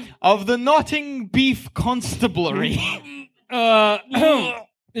of the Nottingbeef Constabulary.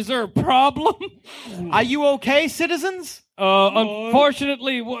 Is there a problem? Are you okay, citizens?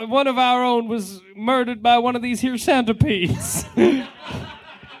 Unfortunately, one of our own was murdered by one of these here centipedes.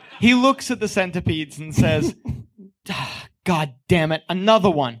 He looks at the centipedes and says, God damn it, another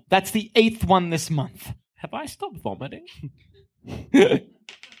one. That's the 8th one this month. Have I stopped vomiting?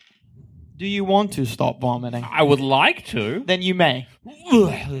 Do you want to stop vomiting? I would like to. Then you may.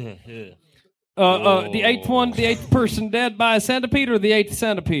 The 8th one, the 8th person dead by a centipede, or the 8th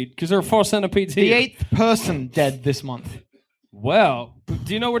centipede? Because there are 4 centipedes here. The 8th person dead this month. Well,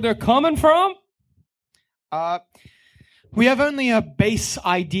 do you know where they're coming from? We have only a base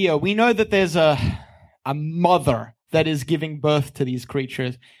idea. We know that there's a mother that is giving birth to these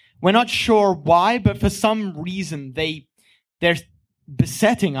creatures. We're not sure why, but for some reason they're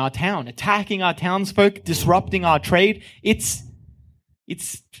besetting our town, attacking our townsfolk, disrupting our trade. It's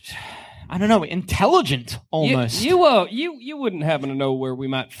I don't know, intelligent almost. You wouldn't happen to know where we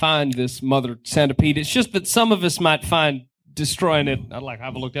might find this mother centipede. It's just that some of us might find destroying it, I'd like to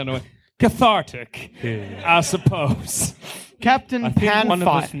have a look down to it, cathartic, I suppose. Captain Panfire. One of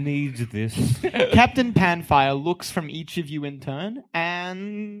us needs this. Captain Panfire looks from each of you in turn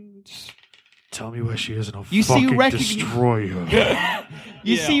and... Tell me where she is and I'll You see fucking destroy her.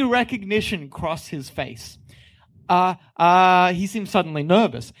 You see recognition cross his face. He seems suddenly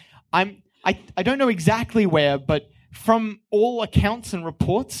nervous. I don't know exactly where, but from all accounts and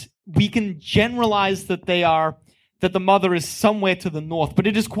reports, we can generalize that the mother is somewhere to the north, but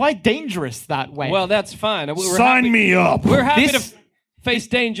it is quite dangerous that way. Well, that's fine. Sign me up. We're happy to face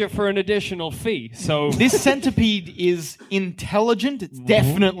danger for an additional fee. So this centipede is intelligent. It's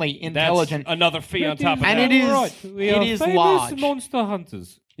definitely intelligent. That's another fee on top of and that. it is Right. We are it is famous large. monster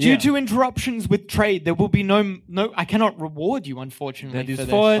hunters. Due to interruptions with trade, there will be no. I cannot reward you, unfortunately. That is for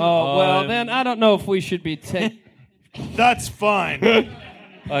this. fine. Oh, well, then I don't know if we should be That's fine.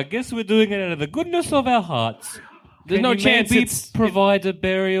 I guess we're doing it out of the goodness of our hearts. There's Can no you chance maybe it's... provide a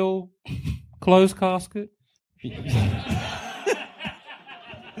burial closed casket?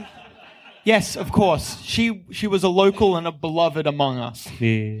 Yes, of course. She was a local and a beloved among us.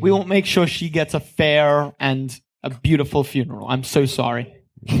 Yeah. We will make sure she gets a fair and a beautiful funeral. I'm so sorry.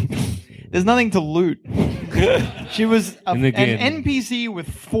 There's nothing to loot. She was an NPC with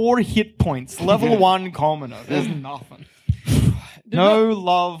 4 hit points. Level 1 commoner. There's nothing. No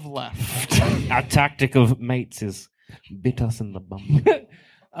love left. Our tactic of mates is bit us in the bum.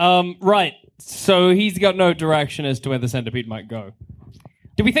 Right. So he's got no direction as to where the centipede might go.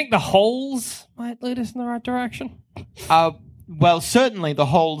 Do we think the holes might lead us in the right direction? Well, certainly the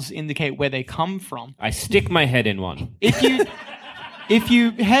holes indicate where they come from. I stick my head in one. If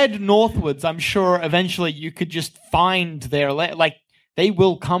you head northwards, I'm sure eventually you could just find their they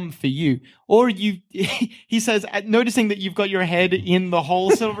will come for you. Or he says, noticing that you've got your head in the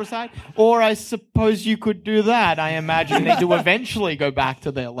hole, Silverside, or I suppose you could do that. I imagine they do eventually go back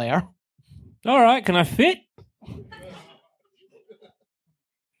to their lair. All right, can I fit?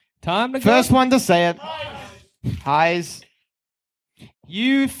 Time to go. First one to say it. Highs.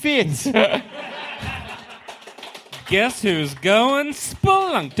 You fit. Guess who's going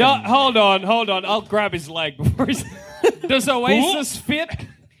spelunking? Hold on. I'll grab his leg before he's... Does Oasis fit?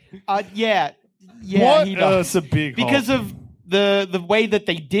 Yeah, What? he does. It's a big hole. Because of the way that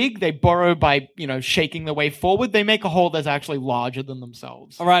they dig, they burrow by, shaking their way forward. They make a hole that's actually larger than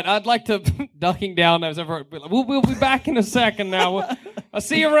themselves. All right, I'd like to ducking down as ever. We'll be back in a second now. I'll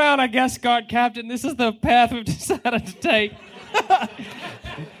see you around, I guess, Guard Captain. This is the path we've decided to take.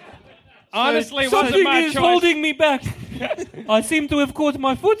 Honestly, it wasn't something my is choice. holding me back. I seem to have caught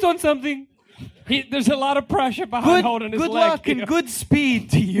my foot on something. There's a lot of pressure behind holding his good leg. luck and good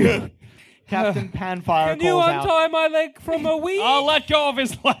speed to you. Captain Panfire Can you calls out. untie my leg from a weed? I'll let go of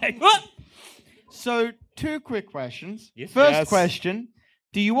his leg. So, 2 quick questions. Yes. First question,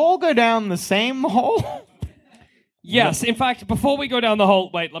 do you all go down the same hole? Yes, in fact, before we go down the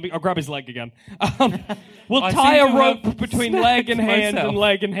hole, wait, I'll grab his leg again. We'll I tie seem a to rope have between snapped leg and hand myself. and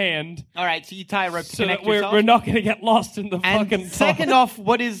leg and hand, All right, so you tie a rope to so connect that we're yourself. not going to get lost in the And fucking second tunnel. off,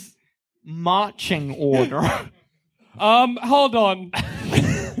 what is marching order? Hold on.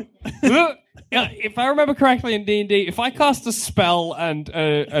 If I remember correctly in D&D, if I cast a spell and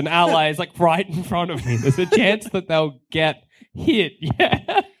an ally is like right in front of me, there's a chance that they'll get hit.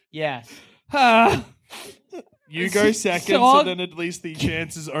 Yeah. Yes. You go second, so then at least the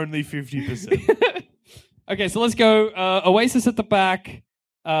chance is only 50%. Okay, so let's go. Oasis at the back,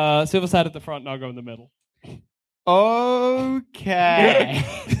 Silverside at the front, and I'll go in the middle. Okay.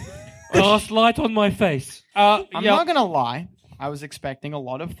 Cast light on my face. I'm not gonna lie. I was expecting a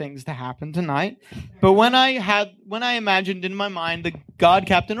lot of things to happen tonight, but when I imagined in my mind the guard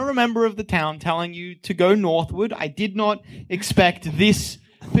captain or a member of the town telling you to go northward, I did not expect this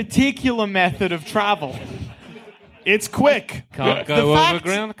particular method of travel. It's quick. Can't go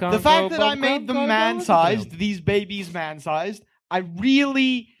overground. The fact that I made them man-sized, these babies man-sized, I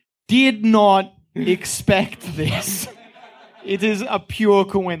really did not expect this. It is a pure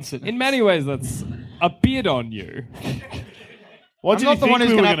coincidence. In many ways, that's a bid on you. What I'm did not you the think one who's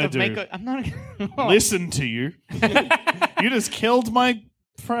we were gonna going have to to do? make I'm not. Listen to you. You just killed my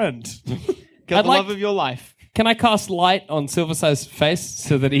friend. Got the love of your life. Can I cast light on Silverside's face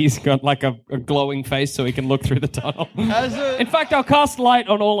so that he's got like a glowing face so he can look through the tunnel? In fact, I'll cast light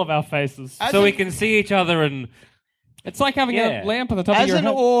on all of our faces. So we can see each other and... It's like having a lamp on the top of As your an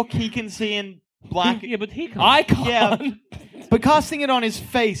head. orc, he can see in black. Yeah, but he can't. I can't. Yeah, but casting it on his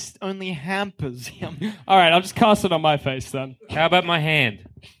face only hampers him. All right, I'll just cast it on my face then. How about my hand?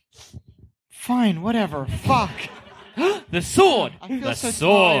 Fine, whatever. Fuck. The sword! I feel The so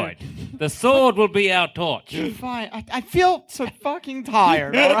sword! The sword will be our torch. Fine. I feel so fucking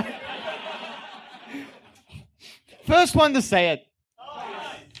tired. All right? First one to say it.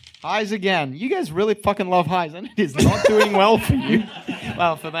 Highs again. You guys really fucking love highs, and it is not doing well for you.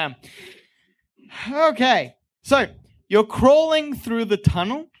 Well, for them. Okay. So, you're crawling through the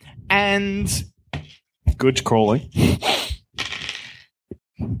tunnel, and... Good crawling.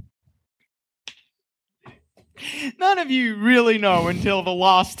 None of you really know until the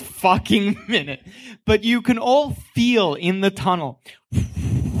last fucking minute. But you can all feel in the tunnel.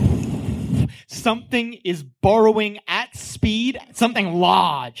 Something is burrowing at speed. Something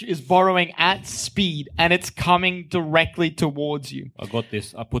large is burrowing at speed, and it's coming directly towards you. I got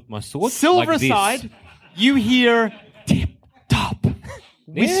this. I put my sword Silverside, like this. you hear tip-top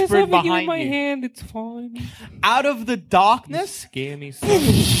whispered There's behind in my you. hand. It's fine. Out of the darkness, Scare me so.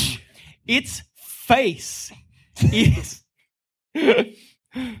 its face is...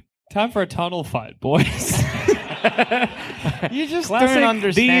 Time for a tunnel fight, boys. You just Classic don't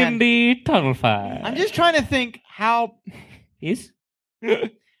understand. D&D tunnel fight. I'm just trying to think how... Is?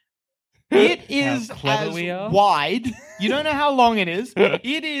 It is clever as we are. wide. You don't know how long it is.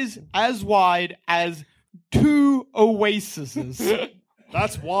 It is as wide as 2 oases.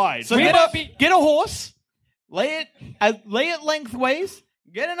 That's wide. So get a horse, lay it lengthways,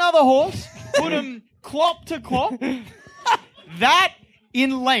 get another horse, put them clop to clop. That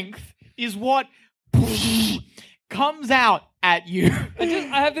in length is what comes out at you.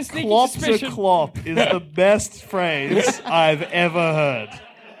 I have this sneaky Clop suspicion. to clop is the best phrase I've ever heard.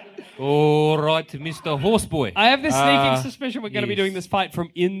 All right, Mr. Horseboy. I have this sneaking suspicion we're going to be doing this fight from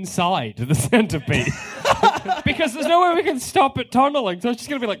inside the centipede. Because there's no way we can stop it tunneling, so it's just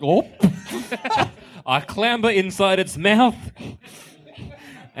going to be like, oh. I clamber inside its mouth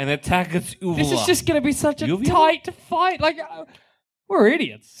and attack its uvula. This is just going to be such a Uvula? tight fight. Like, we're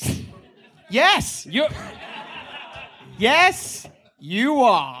idiots. Yes. Yes, you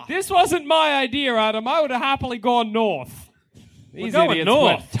are. This wasn't my idea, Adam. I would have happily gone north. These going idiots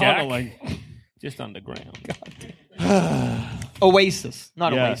north, went Jack. tunneling. Just underground. Oasis.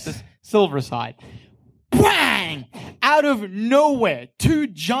 Not Yes. Oasis. Silverside. Bang! Out of nowhere, two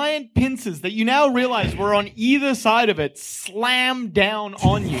giant pincers that you now realize were on either side of it slam down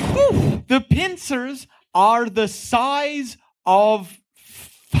on you. The pincers are the size of...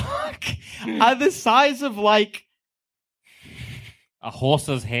 are the size of, like... A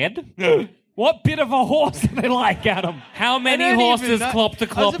horse's head? What bit of a horse do they like, Adam? How many I don't horses even know. clop to I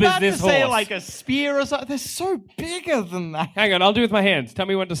clop was about is this to say horse? like a spear or something. They're so bigger than that. Hang on, I'll do it with my hands. Tell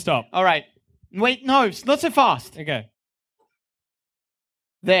me when to stop. All right. Wait, no, not so fast. Okay.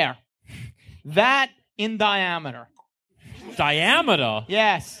 There. That in diameter. Diameter?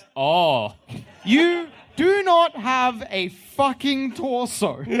 Yes. Oh. You do not have a fucking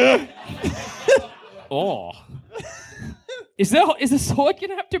torso. Oh. Is the sword going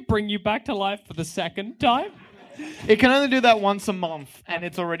to have to bring you back to life for the second time? It can only do that once a month, and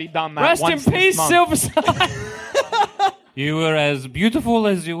it's already done that Rest in once this peace, month. Silverside. You were as beautiful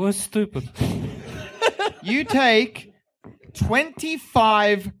as you were stupid. You take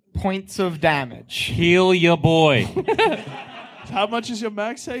 25 points of damage. Heal your boy. How much is your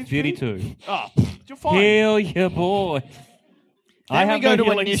max HP? 32. Oh, you're fine. Heal your boy. I we have go no to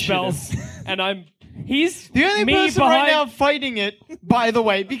healing initiative. spells, and he's The only me person behind. right now fighting it, by the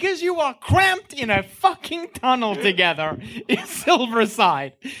way, because you are cramped in a fucking tunnel together, is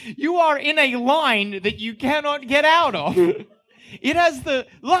Silverside. You are in a line that you cannot get out of. It has the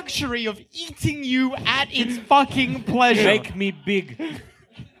luxury of eating you at its fucking pleasure. Make me big.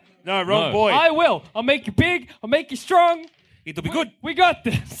 No, wrong No. boy. I will. I'll make you big. I'll make you strong. It'll be good. We got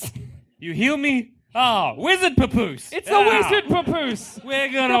this. You heal me? Ah, wizard papoose. It's the wizard papoose.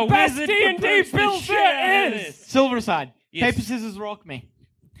 We're gonna The best wizard D&D papoose the build shit there out of is. this. Silverside. Yes. Paper, scissors, rock me.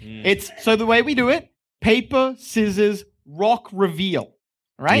 It's so the way we do it, paper, scissors, rock, reveal.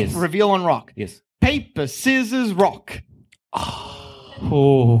 Right? Yes. Reveal on rock. Yes. Paper, scissors, rock.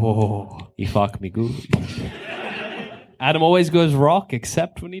 Oh, you fuck me good. Adam always goes rock,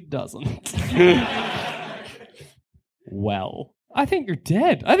 except when he doesn't. Well, I think you're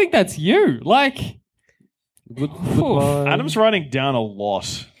dead. I think that's you. Like, Adam's writing down a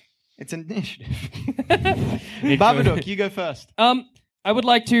lot. It's initiative. Babadook, you go first. I would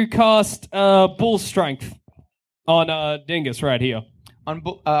like to cast Bull Strength on Dingus right here. On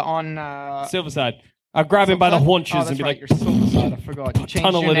Silverside. I'll grab him by the haunches and be like, you're Silverside. I forgot. You changed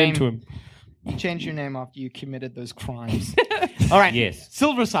tunnel your it name. into him. You changed your name after you committed those crimes. All right. Yes.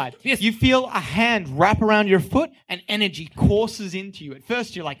 Silverside. Yes. You feel a hand wrap around your foot and energy courses into you. At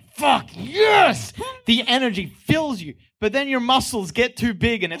first you're like, fuck, yes! The energy fills you. But then your muscles get too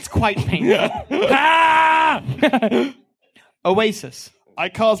big and it's quite painful. Oasis. I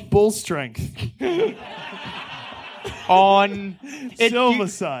cast bull strength. On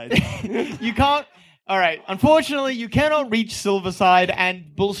Silverside. You can't. All right. Unfortunately, you cannot reach Silverside,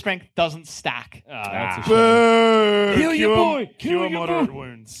 and Bull Strength doesn't stack. That's a shame. Boo! Kill your boy! Cure Kill your moderate boy!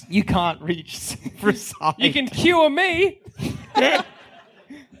 wounds. You can't reach Silverside. You can cure me. You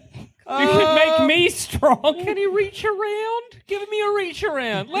can make me strong. Can he reach around? Give me a reach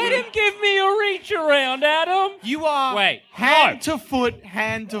around. Let him give me a reach around, Adam. You are Wait, hand to foot,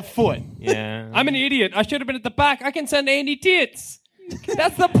 hand to foot. Yeah. I'm an idiot. I should have been at the back. I can send Andy Tits.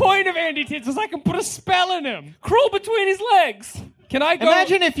 That's the point of Andy Tits, is I can put a spell in him. Crawl between his legs. Can I go?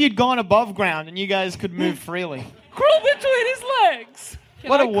 Imagine if you'd gone above ground and you guys could move freely. Crawl between his legs.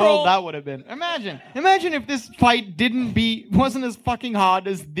 What a I world crawl- that would have been. Imagine if this fight wasn't as fucking hard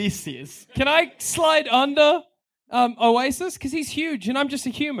as this is. Can I slide under Oasis? Because he's huge and I'm just a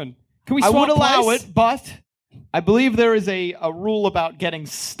human. Can we I swap would allow place? it, but I believe there is a rule about getting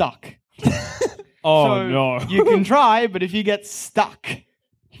stuck. Oh, So no. You can try, but if you get stuck.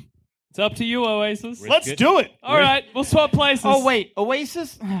 It's up to you, Oasis. Let's do it. All right, we'll swap places. Oh, wait.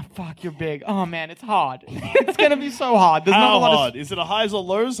 Oasis? Oh, fuck, you're big. Oh, man, it's hard. It's going to be so hard. There's not How a lot hard? Is it a highs or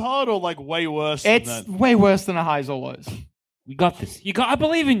lows hard or like way worse than It's that? way worse than a highs or lows. We got this. I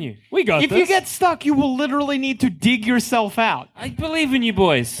believe in you. We got If this. you get stuck, you will literally need to dig yourself out. I believe in you,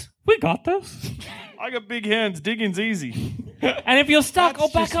 boys. We got this. I got big hands. Digging's easy. And if you're stuck, That's I'll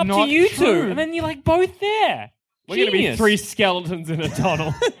back just up to not you true. two. And then you're like both there. We're going to be Genius. 3 skeletons in a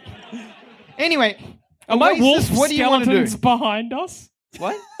tunnel. Anyway, Are my Oasis, wolf what do you want to do? skeletons behind us?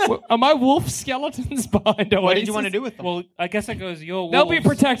 What? Are my wolf skeletons behind Oasis? What did you want to do with them? Well, I guess it goes your wolves. They'll be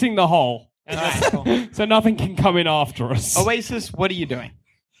protecting the hole. And that's cool. So nothing can come in after us. Oasis, what are you doing?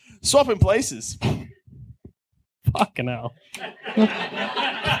 Swapping places. Fucking hell.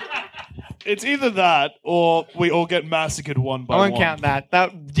 It's either that or we all get massacred one by I one. won't count that.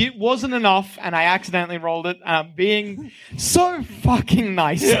 That wasn't enough, and I accidentally rolled it. And I'm being so fucking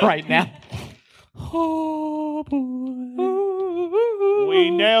nice right now. Oh, boy.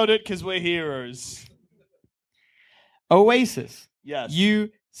 We nailed it because we're heroes. Oasis, Yes. you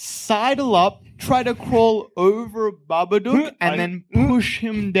sidle up, try to crawl over Babadook, and then push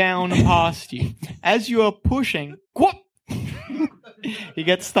him down past you. As you are pushing, whoop, he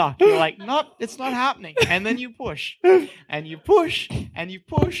gets stuck. You're like, nope, it's not happening. And then you push, and you push, and you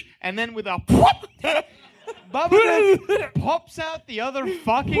push, and then with a whoop, Babadook pops out the other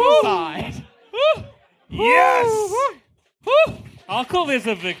fucking side. Yes! I'll call this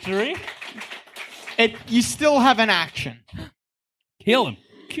a victory. You still have an action. Heal him.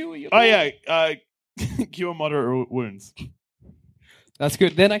 Oh, yeah. Cure moderate wounds. That's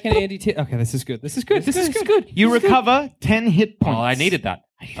good. Then I can Andy. Okay, this is good. This is good. This is good. You recover 10 hit points. Oh, I needed that.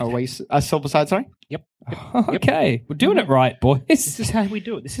 Oasis, Silverside, sorry? Yep. Okay, we're doing it right, boys. This is how we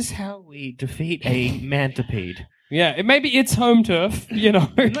do it. This is how we defeat a mantipede. Yeah, maybe it's home turf, you know.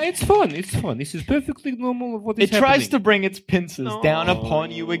 No, it's fun. It's fun. This is perfectly normal of what is It tries happening. to bring its pincers down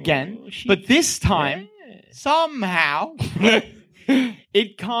upon you again, but this time, somehow,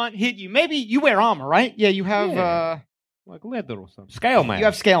 it can't hit you. Maybe you wear armor, right? Yeah, you have... like leather or something. Scale mail. You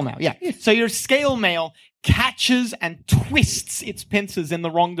have scale mail, yeah. So your scale mail catches and twists its pincers in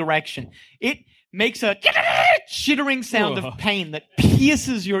the wrong direction. It makes a chittering sound of pain that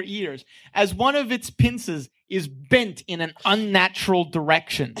pierces your ears as one of its pincers is bent in an unnatural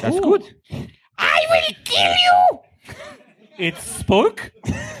direction. That's good. I will kill you! It spoke.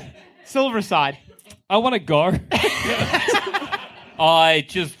 Silverside. I want to go. I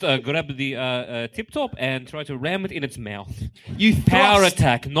just grab the tip top and try to ram it in its mouth. You Power thrust,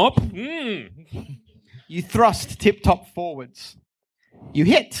 attack, nope. you thrust tip top forwards. You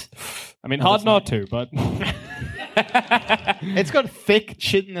hit. I mean, hard not to, but... It's got thick,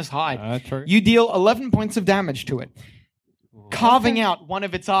 chitinous hide. True. You deal 11 points of damage to it, carving out one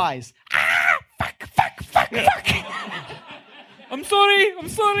of its eyes. Fuck. I'm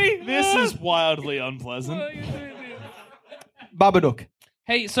sorry. This is wildly unpleasant. Babadook.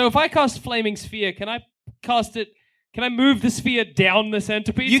 Hey, so if I cast Flaming Sphere, can I cast it... Can I move the sphere down the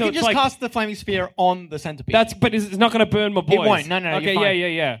centipede? You so can it's just cast the flaming sphere on the centipede. But it's not going to burn my boys. It won't. No, Okay, you're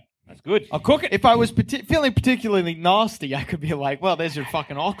fine. yeah. That's good. I'll cook it. If I was feeling particularly nasty, I could be like, well, there's your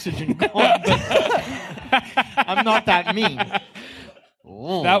fucking oxygen gone. But I'm not that mean.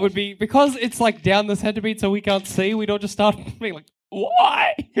 That would be... Because it's like down the centipede so we can't see, we don't just start being like,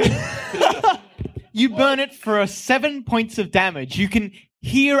 why? You burn it for 7 points of damage. You can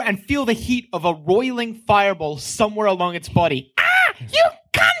hear and feel the heat of a roiling fireball somewhere along its body. You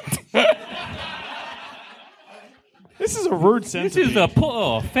cunt! This is a rude This centipede. is a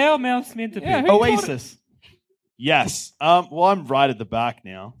foul-mouthed centipede. Yeah, who- Oasis. Yes. Well, I'm right at the back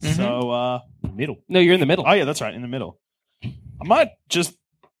now. So, Middle. No, you're in the middle. oh, yeah, that's right. In the middle. I might just...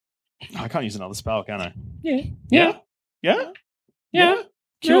 I can't use another spell, can I? Yeah. Yeah?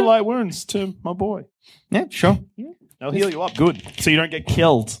 Cure light wounds to my boy. Yeah, sure. I'll heal you up. Good. So you don't get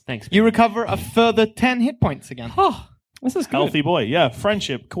killed. Thanks. You recover a further 10 hit points again. Oh, this is good. Healthy boy. Yeah.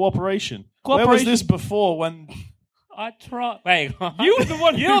 Friendship. Cooperation. Where was Cooperation. this before when... I try. Wait, You were the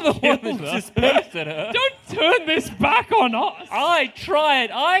one who You're the one killed that her. just posted her. Don't turn this back on us. I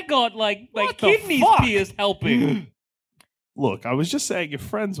tried. I got like What the kidneys fuck? pierced helping. Look, I was just saying your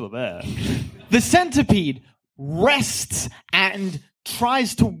friends were there. The centipede rests and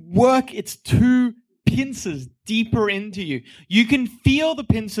tries to work its two pincers deeper into you. You can feel the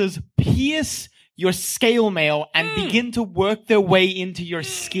pincers pierce your scale mail and begin to work their way into your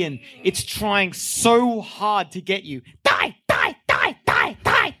skin. It's trying so hard to get you. Die!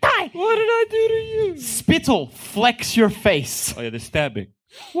 What did I do to you? Spittle flecks your face. Oh yeah, the stabbing.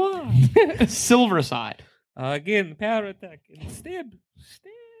 Why? Silverside. Again, power attack and stab.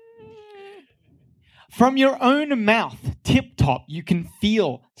 From your own mouth, Tip Top, you can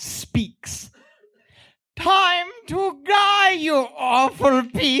feel speaks. Time to die, you awful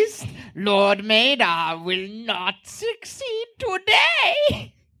beast. Lord Maida will not succeed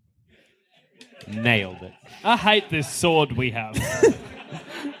today. Nailed it. I hate this sword we have.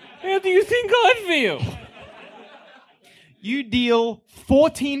 How do you think I feel? You deal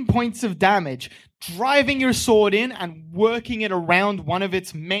 14 points of damage, driving your sword in and working it around one of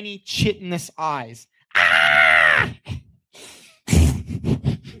its many chitinous eyes.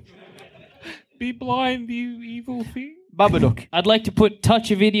 Be blind, you evil thing. Babadook. I'd like to put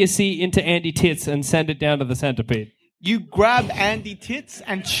Touch of Idiocy into Andy Tits and send it down to the centipede. You grab Andy Tits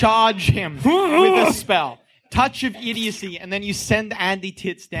and charge him with a spell. Touch of Idiocy, and then you send Andy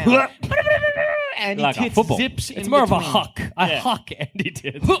Tits down. Andy Like a Tits football. zips in It's more of a between. huck. I huck Andy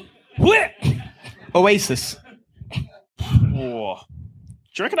Tits. Oasis. Whoa.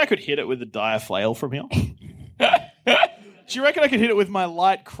 Do you reckon I could hit it with the dire flail from here? Do you reckon I could hit it with my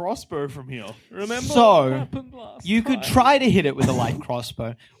light crossbow from here? Remember what So, happened last you could time? try to hit it with a light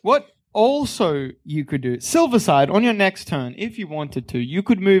crossbow. What also you could do, Silverside, on your next turn, if you wanted to, you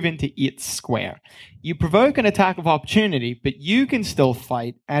could move into its square. You provoke an attack of opportunity, but you can still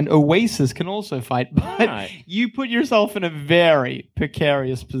fight, and Oasis can also fight, but Right. you put yourself in a very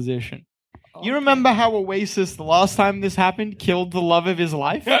precarious position. You remember how Oasis, the last time this happened, killed the love of his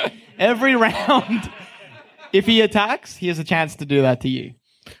life? Every round, if he attacks, he has a chance to do that to you.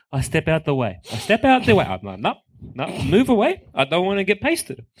 I step out the way. I'm like, no, move away. I don't want to get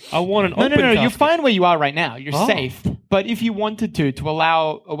pasted. I want an open No, you're casket. fine where you are right now. You're Oh. safe. But if you wanted to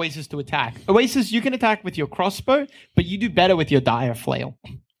allow Oasis to attack, Oasis, you can attack with your crossbow, but you do better with your dire flail.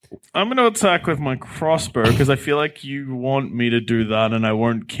 I'm going to attack with my crossbow because I feel like you want me to do that and I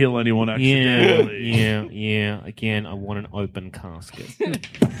won't kill anyone accidentally. Yeah. Again, I want an open casket.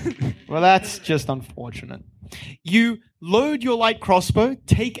 Well, that's just unfortunate. You load your light crossbow,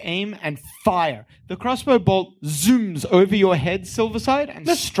 take aim, and fire. The crossbow bolt zooms over your head, Silverside, and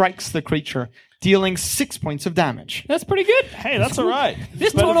strikes the creature, dealing 6 points of damage. That's pretty good. Hey, that's all right.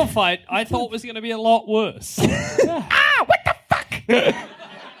 This total fight I thought was going to be a lot worse.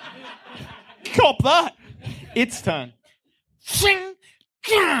 Cop that. Its turn. Shing!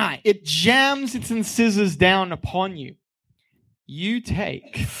 Gah! It jams its incisors down upon you. You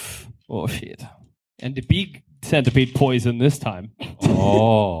take... Oh, shit. And the big centipede poison this time.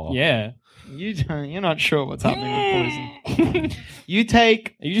 Oh. Yeah. You're not sure what's happening with poison. You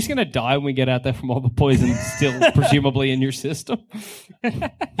take... Are you just going to die when we get out there from all the poison still presumably in your system?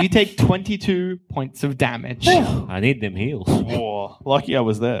 You take 22 points of damage. I need them heals. Whoa, lucky I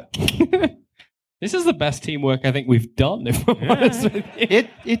was there. This is the best teamwork I think we've done, if I'm honest with you.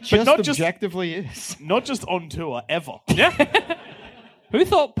 It just not just- objectively is. Not just on tour, ever. Who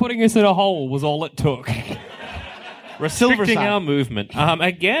thought putting us in a hole was all it took? Restricting Silverside. our movement.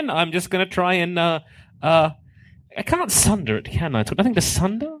 Again, I'm just going to try and... I can't sunder it, can I? It's got nothing to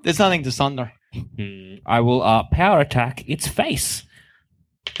sunder? There's nothing to sunder. I will power attack its face.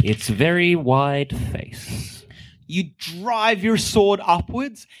 Its very wide face. You drive your sword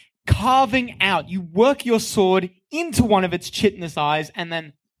upwards, carving out. You work your sword into one of its chitinous eyes and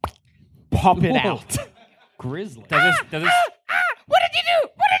then pop it Whoa. out. Grizzly. Does it, What did you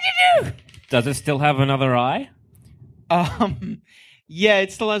do? does it still have another eye? Yeah,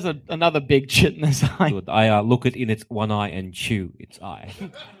 it still has another big chitinous eye. Good. I look it in its one eye and chew its eye.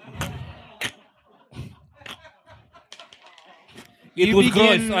 It You was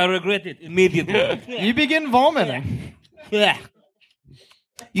begin- gross. I regret it immediately. You begin vomiting. Yeah.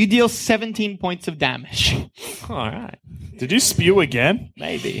 You deal 17 points of damage. All right. Did you spew again?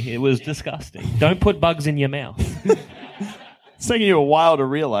 Maybe. It was disgusting. Don't put bugs in your mouth. It's taking you a while to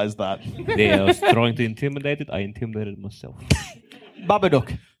realize that. Yeah, I was trying to intimidate it. I intimidated myself.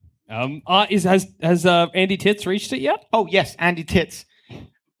 Babadook. Has Andy Tits reached it yet? Oh, yes, Andy Tits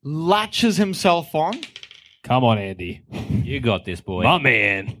latches himself on. Come on, Andy. You got this, boy. My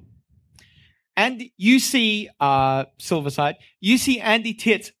man. And you see, Silverside, you see Andy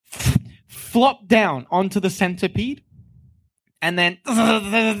Tits flop down onto the centipede. And then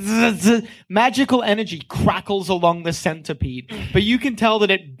magical energy crackles along the centipede. But you can tell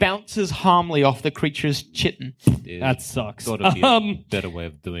that it bounces harmlessly off the creature's chitin. Yeah, That sucks. Got to be a better way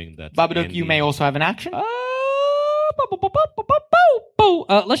of doing that. Babadook, you may also have an action.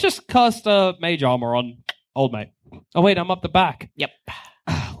 Let's just cast Mage Armor on Old Mate. Oh, wait, I'm up the back. Yep.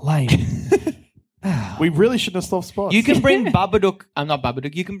 Lame. We really shouldn't have stopped spots. You can bring Babadook, not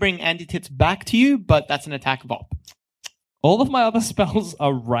Babadook, you can bring Andy Tits back to you, but that's an attack of op. All of my other spells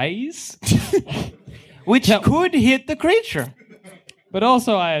are raise, Which could hit the creature. but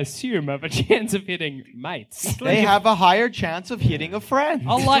also I assume have a chance of hitting mates. They have a higher chance of hitting a friend.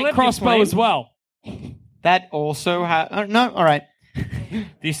 I'll light crossbow as well. That also no, all right. Do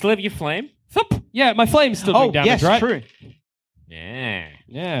you still have your flame? Thup. Yeah, my flame's still doing damage, yes, right? true. Yeah.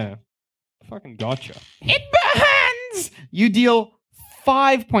 Yeah. Fucking gotcha. It burns! You deal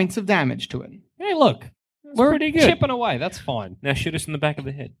 5 points of damage to it. Hey, look. We're pretty good. chipping away. That's fine. Now shoot us in the back of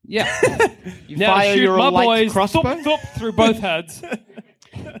the head. Yeah. You now fire shoot your my light boys crossbow. thup, thup, through both heads.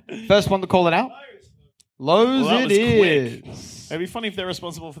 First one to call it out. Lowe's Well, that was quick. is. It'd be funny if they're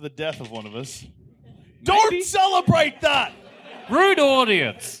responsible for the death of one of us. Don't celebrate that! Rude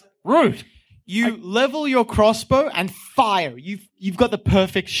audience. Rude. You level your crossbow and fire. You've got the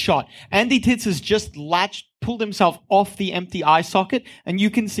perfect shot. Andy Tits has just pulled himself off the empty eye socket, and you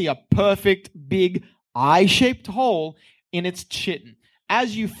can see a perfect big eye-shaped hole in its chitin.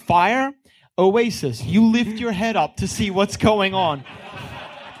 As you fire, Oasis, you lift your head up to see what's going on.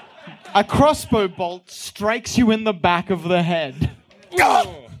 A crossbow bolt strikes you in the back of the head.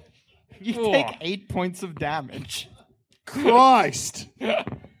 You take 8 points of damage. Christ!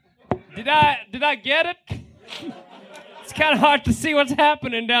 Did I get it? It's kind of hard to see what's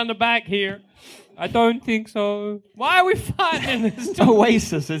happening down the back here. I don't think so. Why are we fighting in this?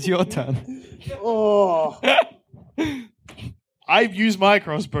 Oasis, it's your turn. Oh. I've used my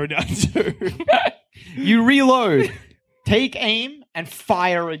crossbow now too. You reload, take aim, and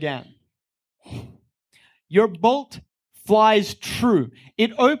fire again. Your bolt flies true.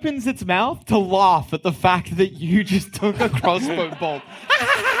 It opens its mouth to laugh at the fact that you just took a crossbow bolt.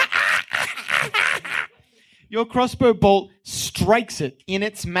 Your crossbow bolt strikes it in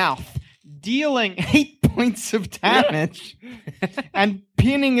its mouth, dealing 8 points of damage and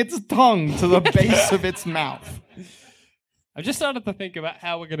pinning its tongue to the base of its mouth. I've just started to think about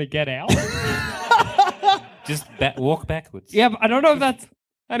how we're going to get out. Just walk backwards. Yeah, but I don't know if that's...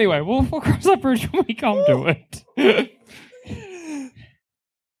 Anyway, we'll cross that bridge when we come to it.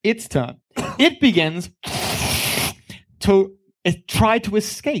 Its turn. It begins to try to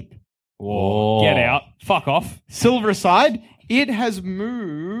escape. Whoa. Get out. Fuck off. Silverside, it has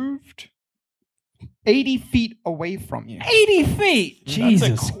moved 80 feet away from you. 80 feet! Jesus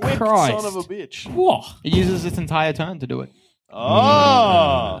That's a quick Christ. son of a bitch. Whoa. It uses its entire turn to do it.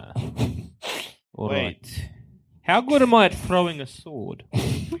 Oh! All Wait. right. How good am I at throwing a sword?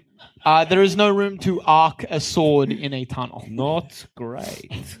 There is no room to arc a sword in a tunnel. Not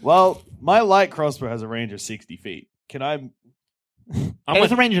great. Well, my light crossbow has a range of 60 feet. Can I... It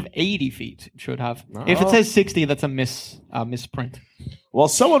has a range of 80 feet, it should have. No. If it says 60, that's a misprint. Well,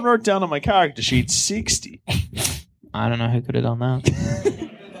 someone wrote down on my character sheet 60. I don't know who could have done that.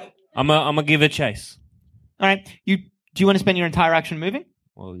 I'm gonna give it a chase. All right. Do you want to spend your entire action moving?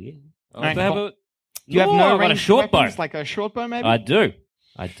 Well, yeah. All right, Do I have cool. a- Do you have No, no I've got a ranged short bow. weapons, like a short bow, maybe? I do,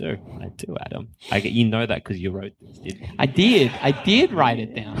 Adam. You know that because you wrote this, didn't you? I did write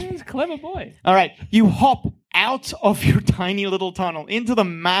it down. He's a clever boy. All right. You hop out of your tiny little tunnel into the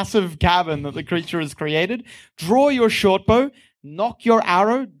massive cabin that the creature has created. Draw your short bow, knock your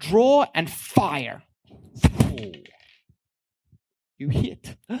arrow, draw, and fire. You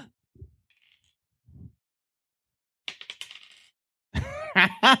hit.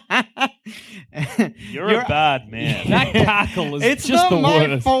 You're a bad man. That cackle is It's just not the my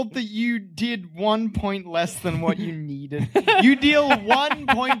worst. fault that you did 1 point less than what you needed. You deal 1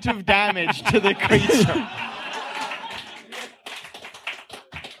 point of damage to the creature.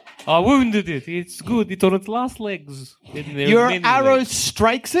 I wounded it. It's good. It's on its last legs. Your arrow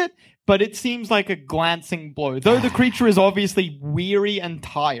strikes it, but it seems like a glancing blow, though the creature is obviously weary and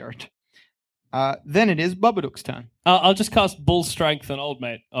tired. Then it is Babadook's turn. I'll just cast Bull Strength on Old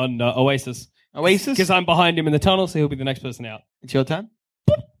Mate, on Oasis. Oasis? Because I'm behind him in the tunnel, so he'll be the next person out. It's your turn.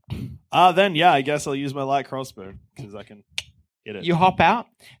 Then, yeah, I guess I'll use my light crossbow, because I can hit it. You hop out,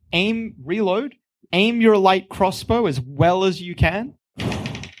 reload, aim your light crossbow as well as you can,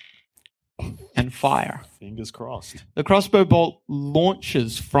 and fire. Fingers crossed. The crossbow bolt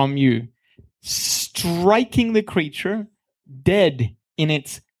launches from you, striking the creature dead in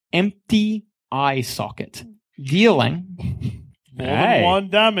its empty eye socket, dealing More than 1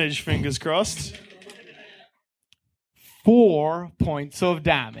 damage, fingers crossed. 4 points of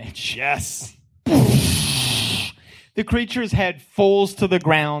damage. Yes. The creature's head falls to the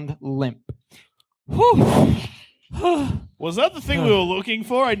ground limp. Was that the thing we were looking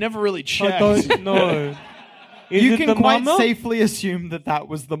for? I never really checked. I don't know. Is You it can the quite mama? safely assume that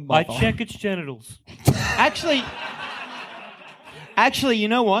was the I mother. check its genitals. Actually, you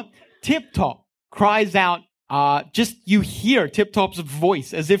know what? Tip Top cries out, you hear Tip Top's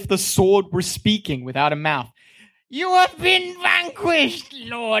voice as if the sword were speaking without a mouth. You have been vanquished,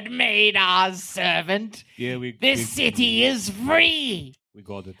 Lord Madar's servant. Yeah, This city is free. We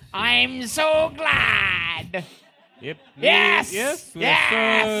got it. I'm so glad. Yep. Yes! Yes. We're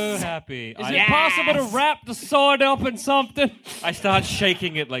Yes! so happy. Is it possible to wrap the sword up in something? I start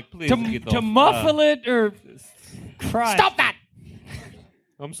shaking it like, please get To off. muffle it or cry? Stop that!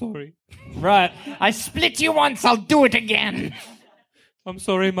 I'm sorry. Right. I split you once, I'll do it again. I'm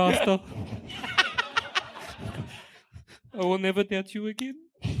sorry, master. I will never touch you again.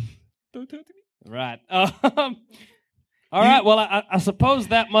 Don't touch me. Right. All right. Well, I suppose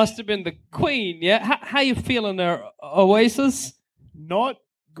that must have been the queen. Yeah. How you feeling there, Oasis? Not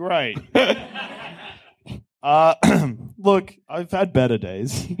great. Look, I've had better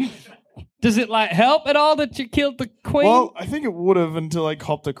days. Does it help at all that you killed the queen? Well, I think it would have until I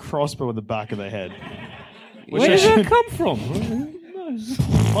copped a crossbow in the back of the head. Where did that come from?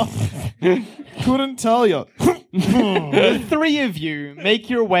 Couldn't tell you. The three of you make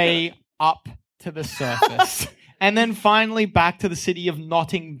your way up to the surface. And then finally back to the city of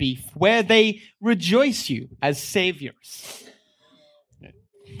Nottingbeef, where they rejoice you as saviors.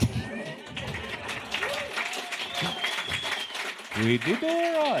 We did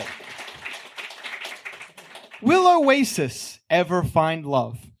all right. Will Oasis ever find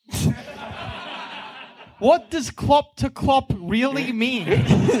love? What does clop to clop really mean?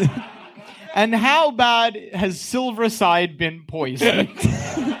 And how bad has Silverside been poisoned?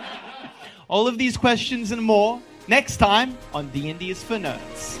 All of these questions and more next time on D&D is for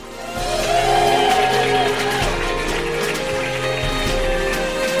Nerds.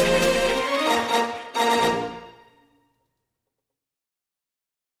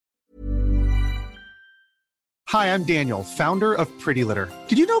 Hi, I'm Daniel, founder of Pretty Litter.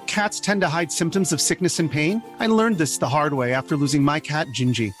 Did you know cats tend to hide symptoms of sickness and pain? I learned this the hard way after losing my cat,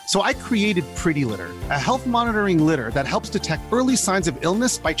 Gingy. So I created Pretty Litter, a health monitoring litter that helps detect early signs of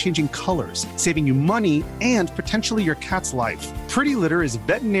illness by changing colors, saving you money and potentially your cat's life. Pretty Litter is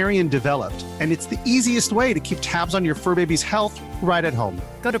veterinarian developed, and it's the easiest way to keep tabs on your fur baby's health right at home.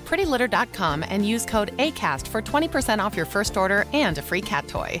 Go to prettylitter.com and use code ACAST for 20% off your first order and a free cat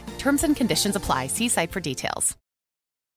toy. Terms and conditions apply. See site for details.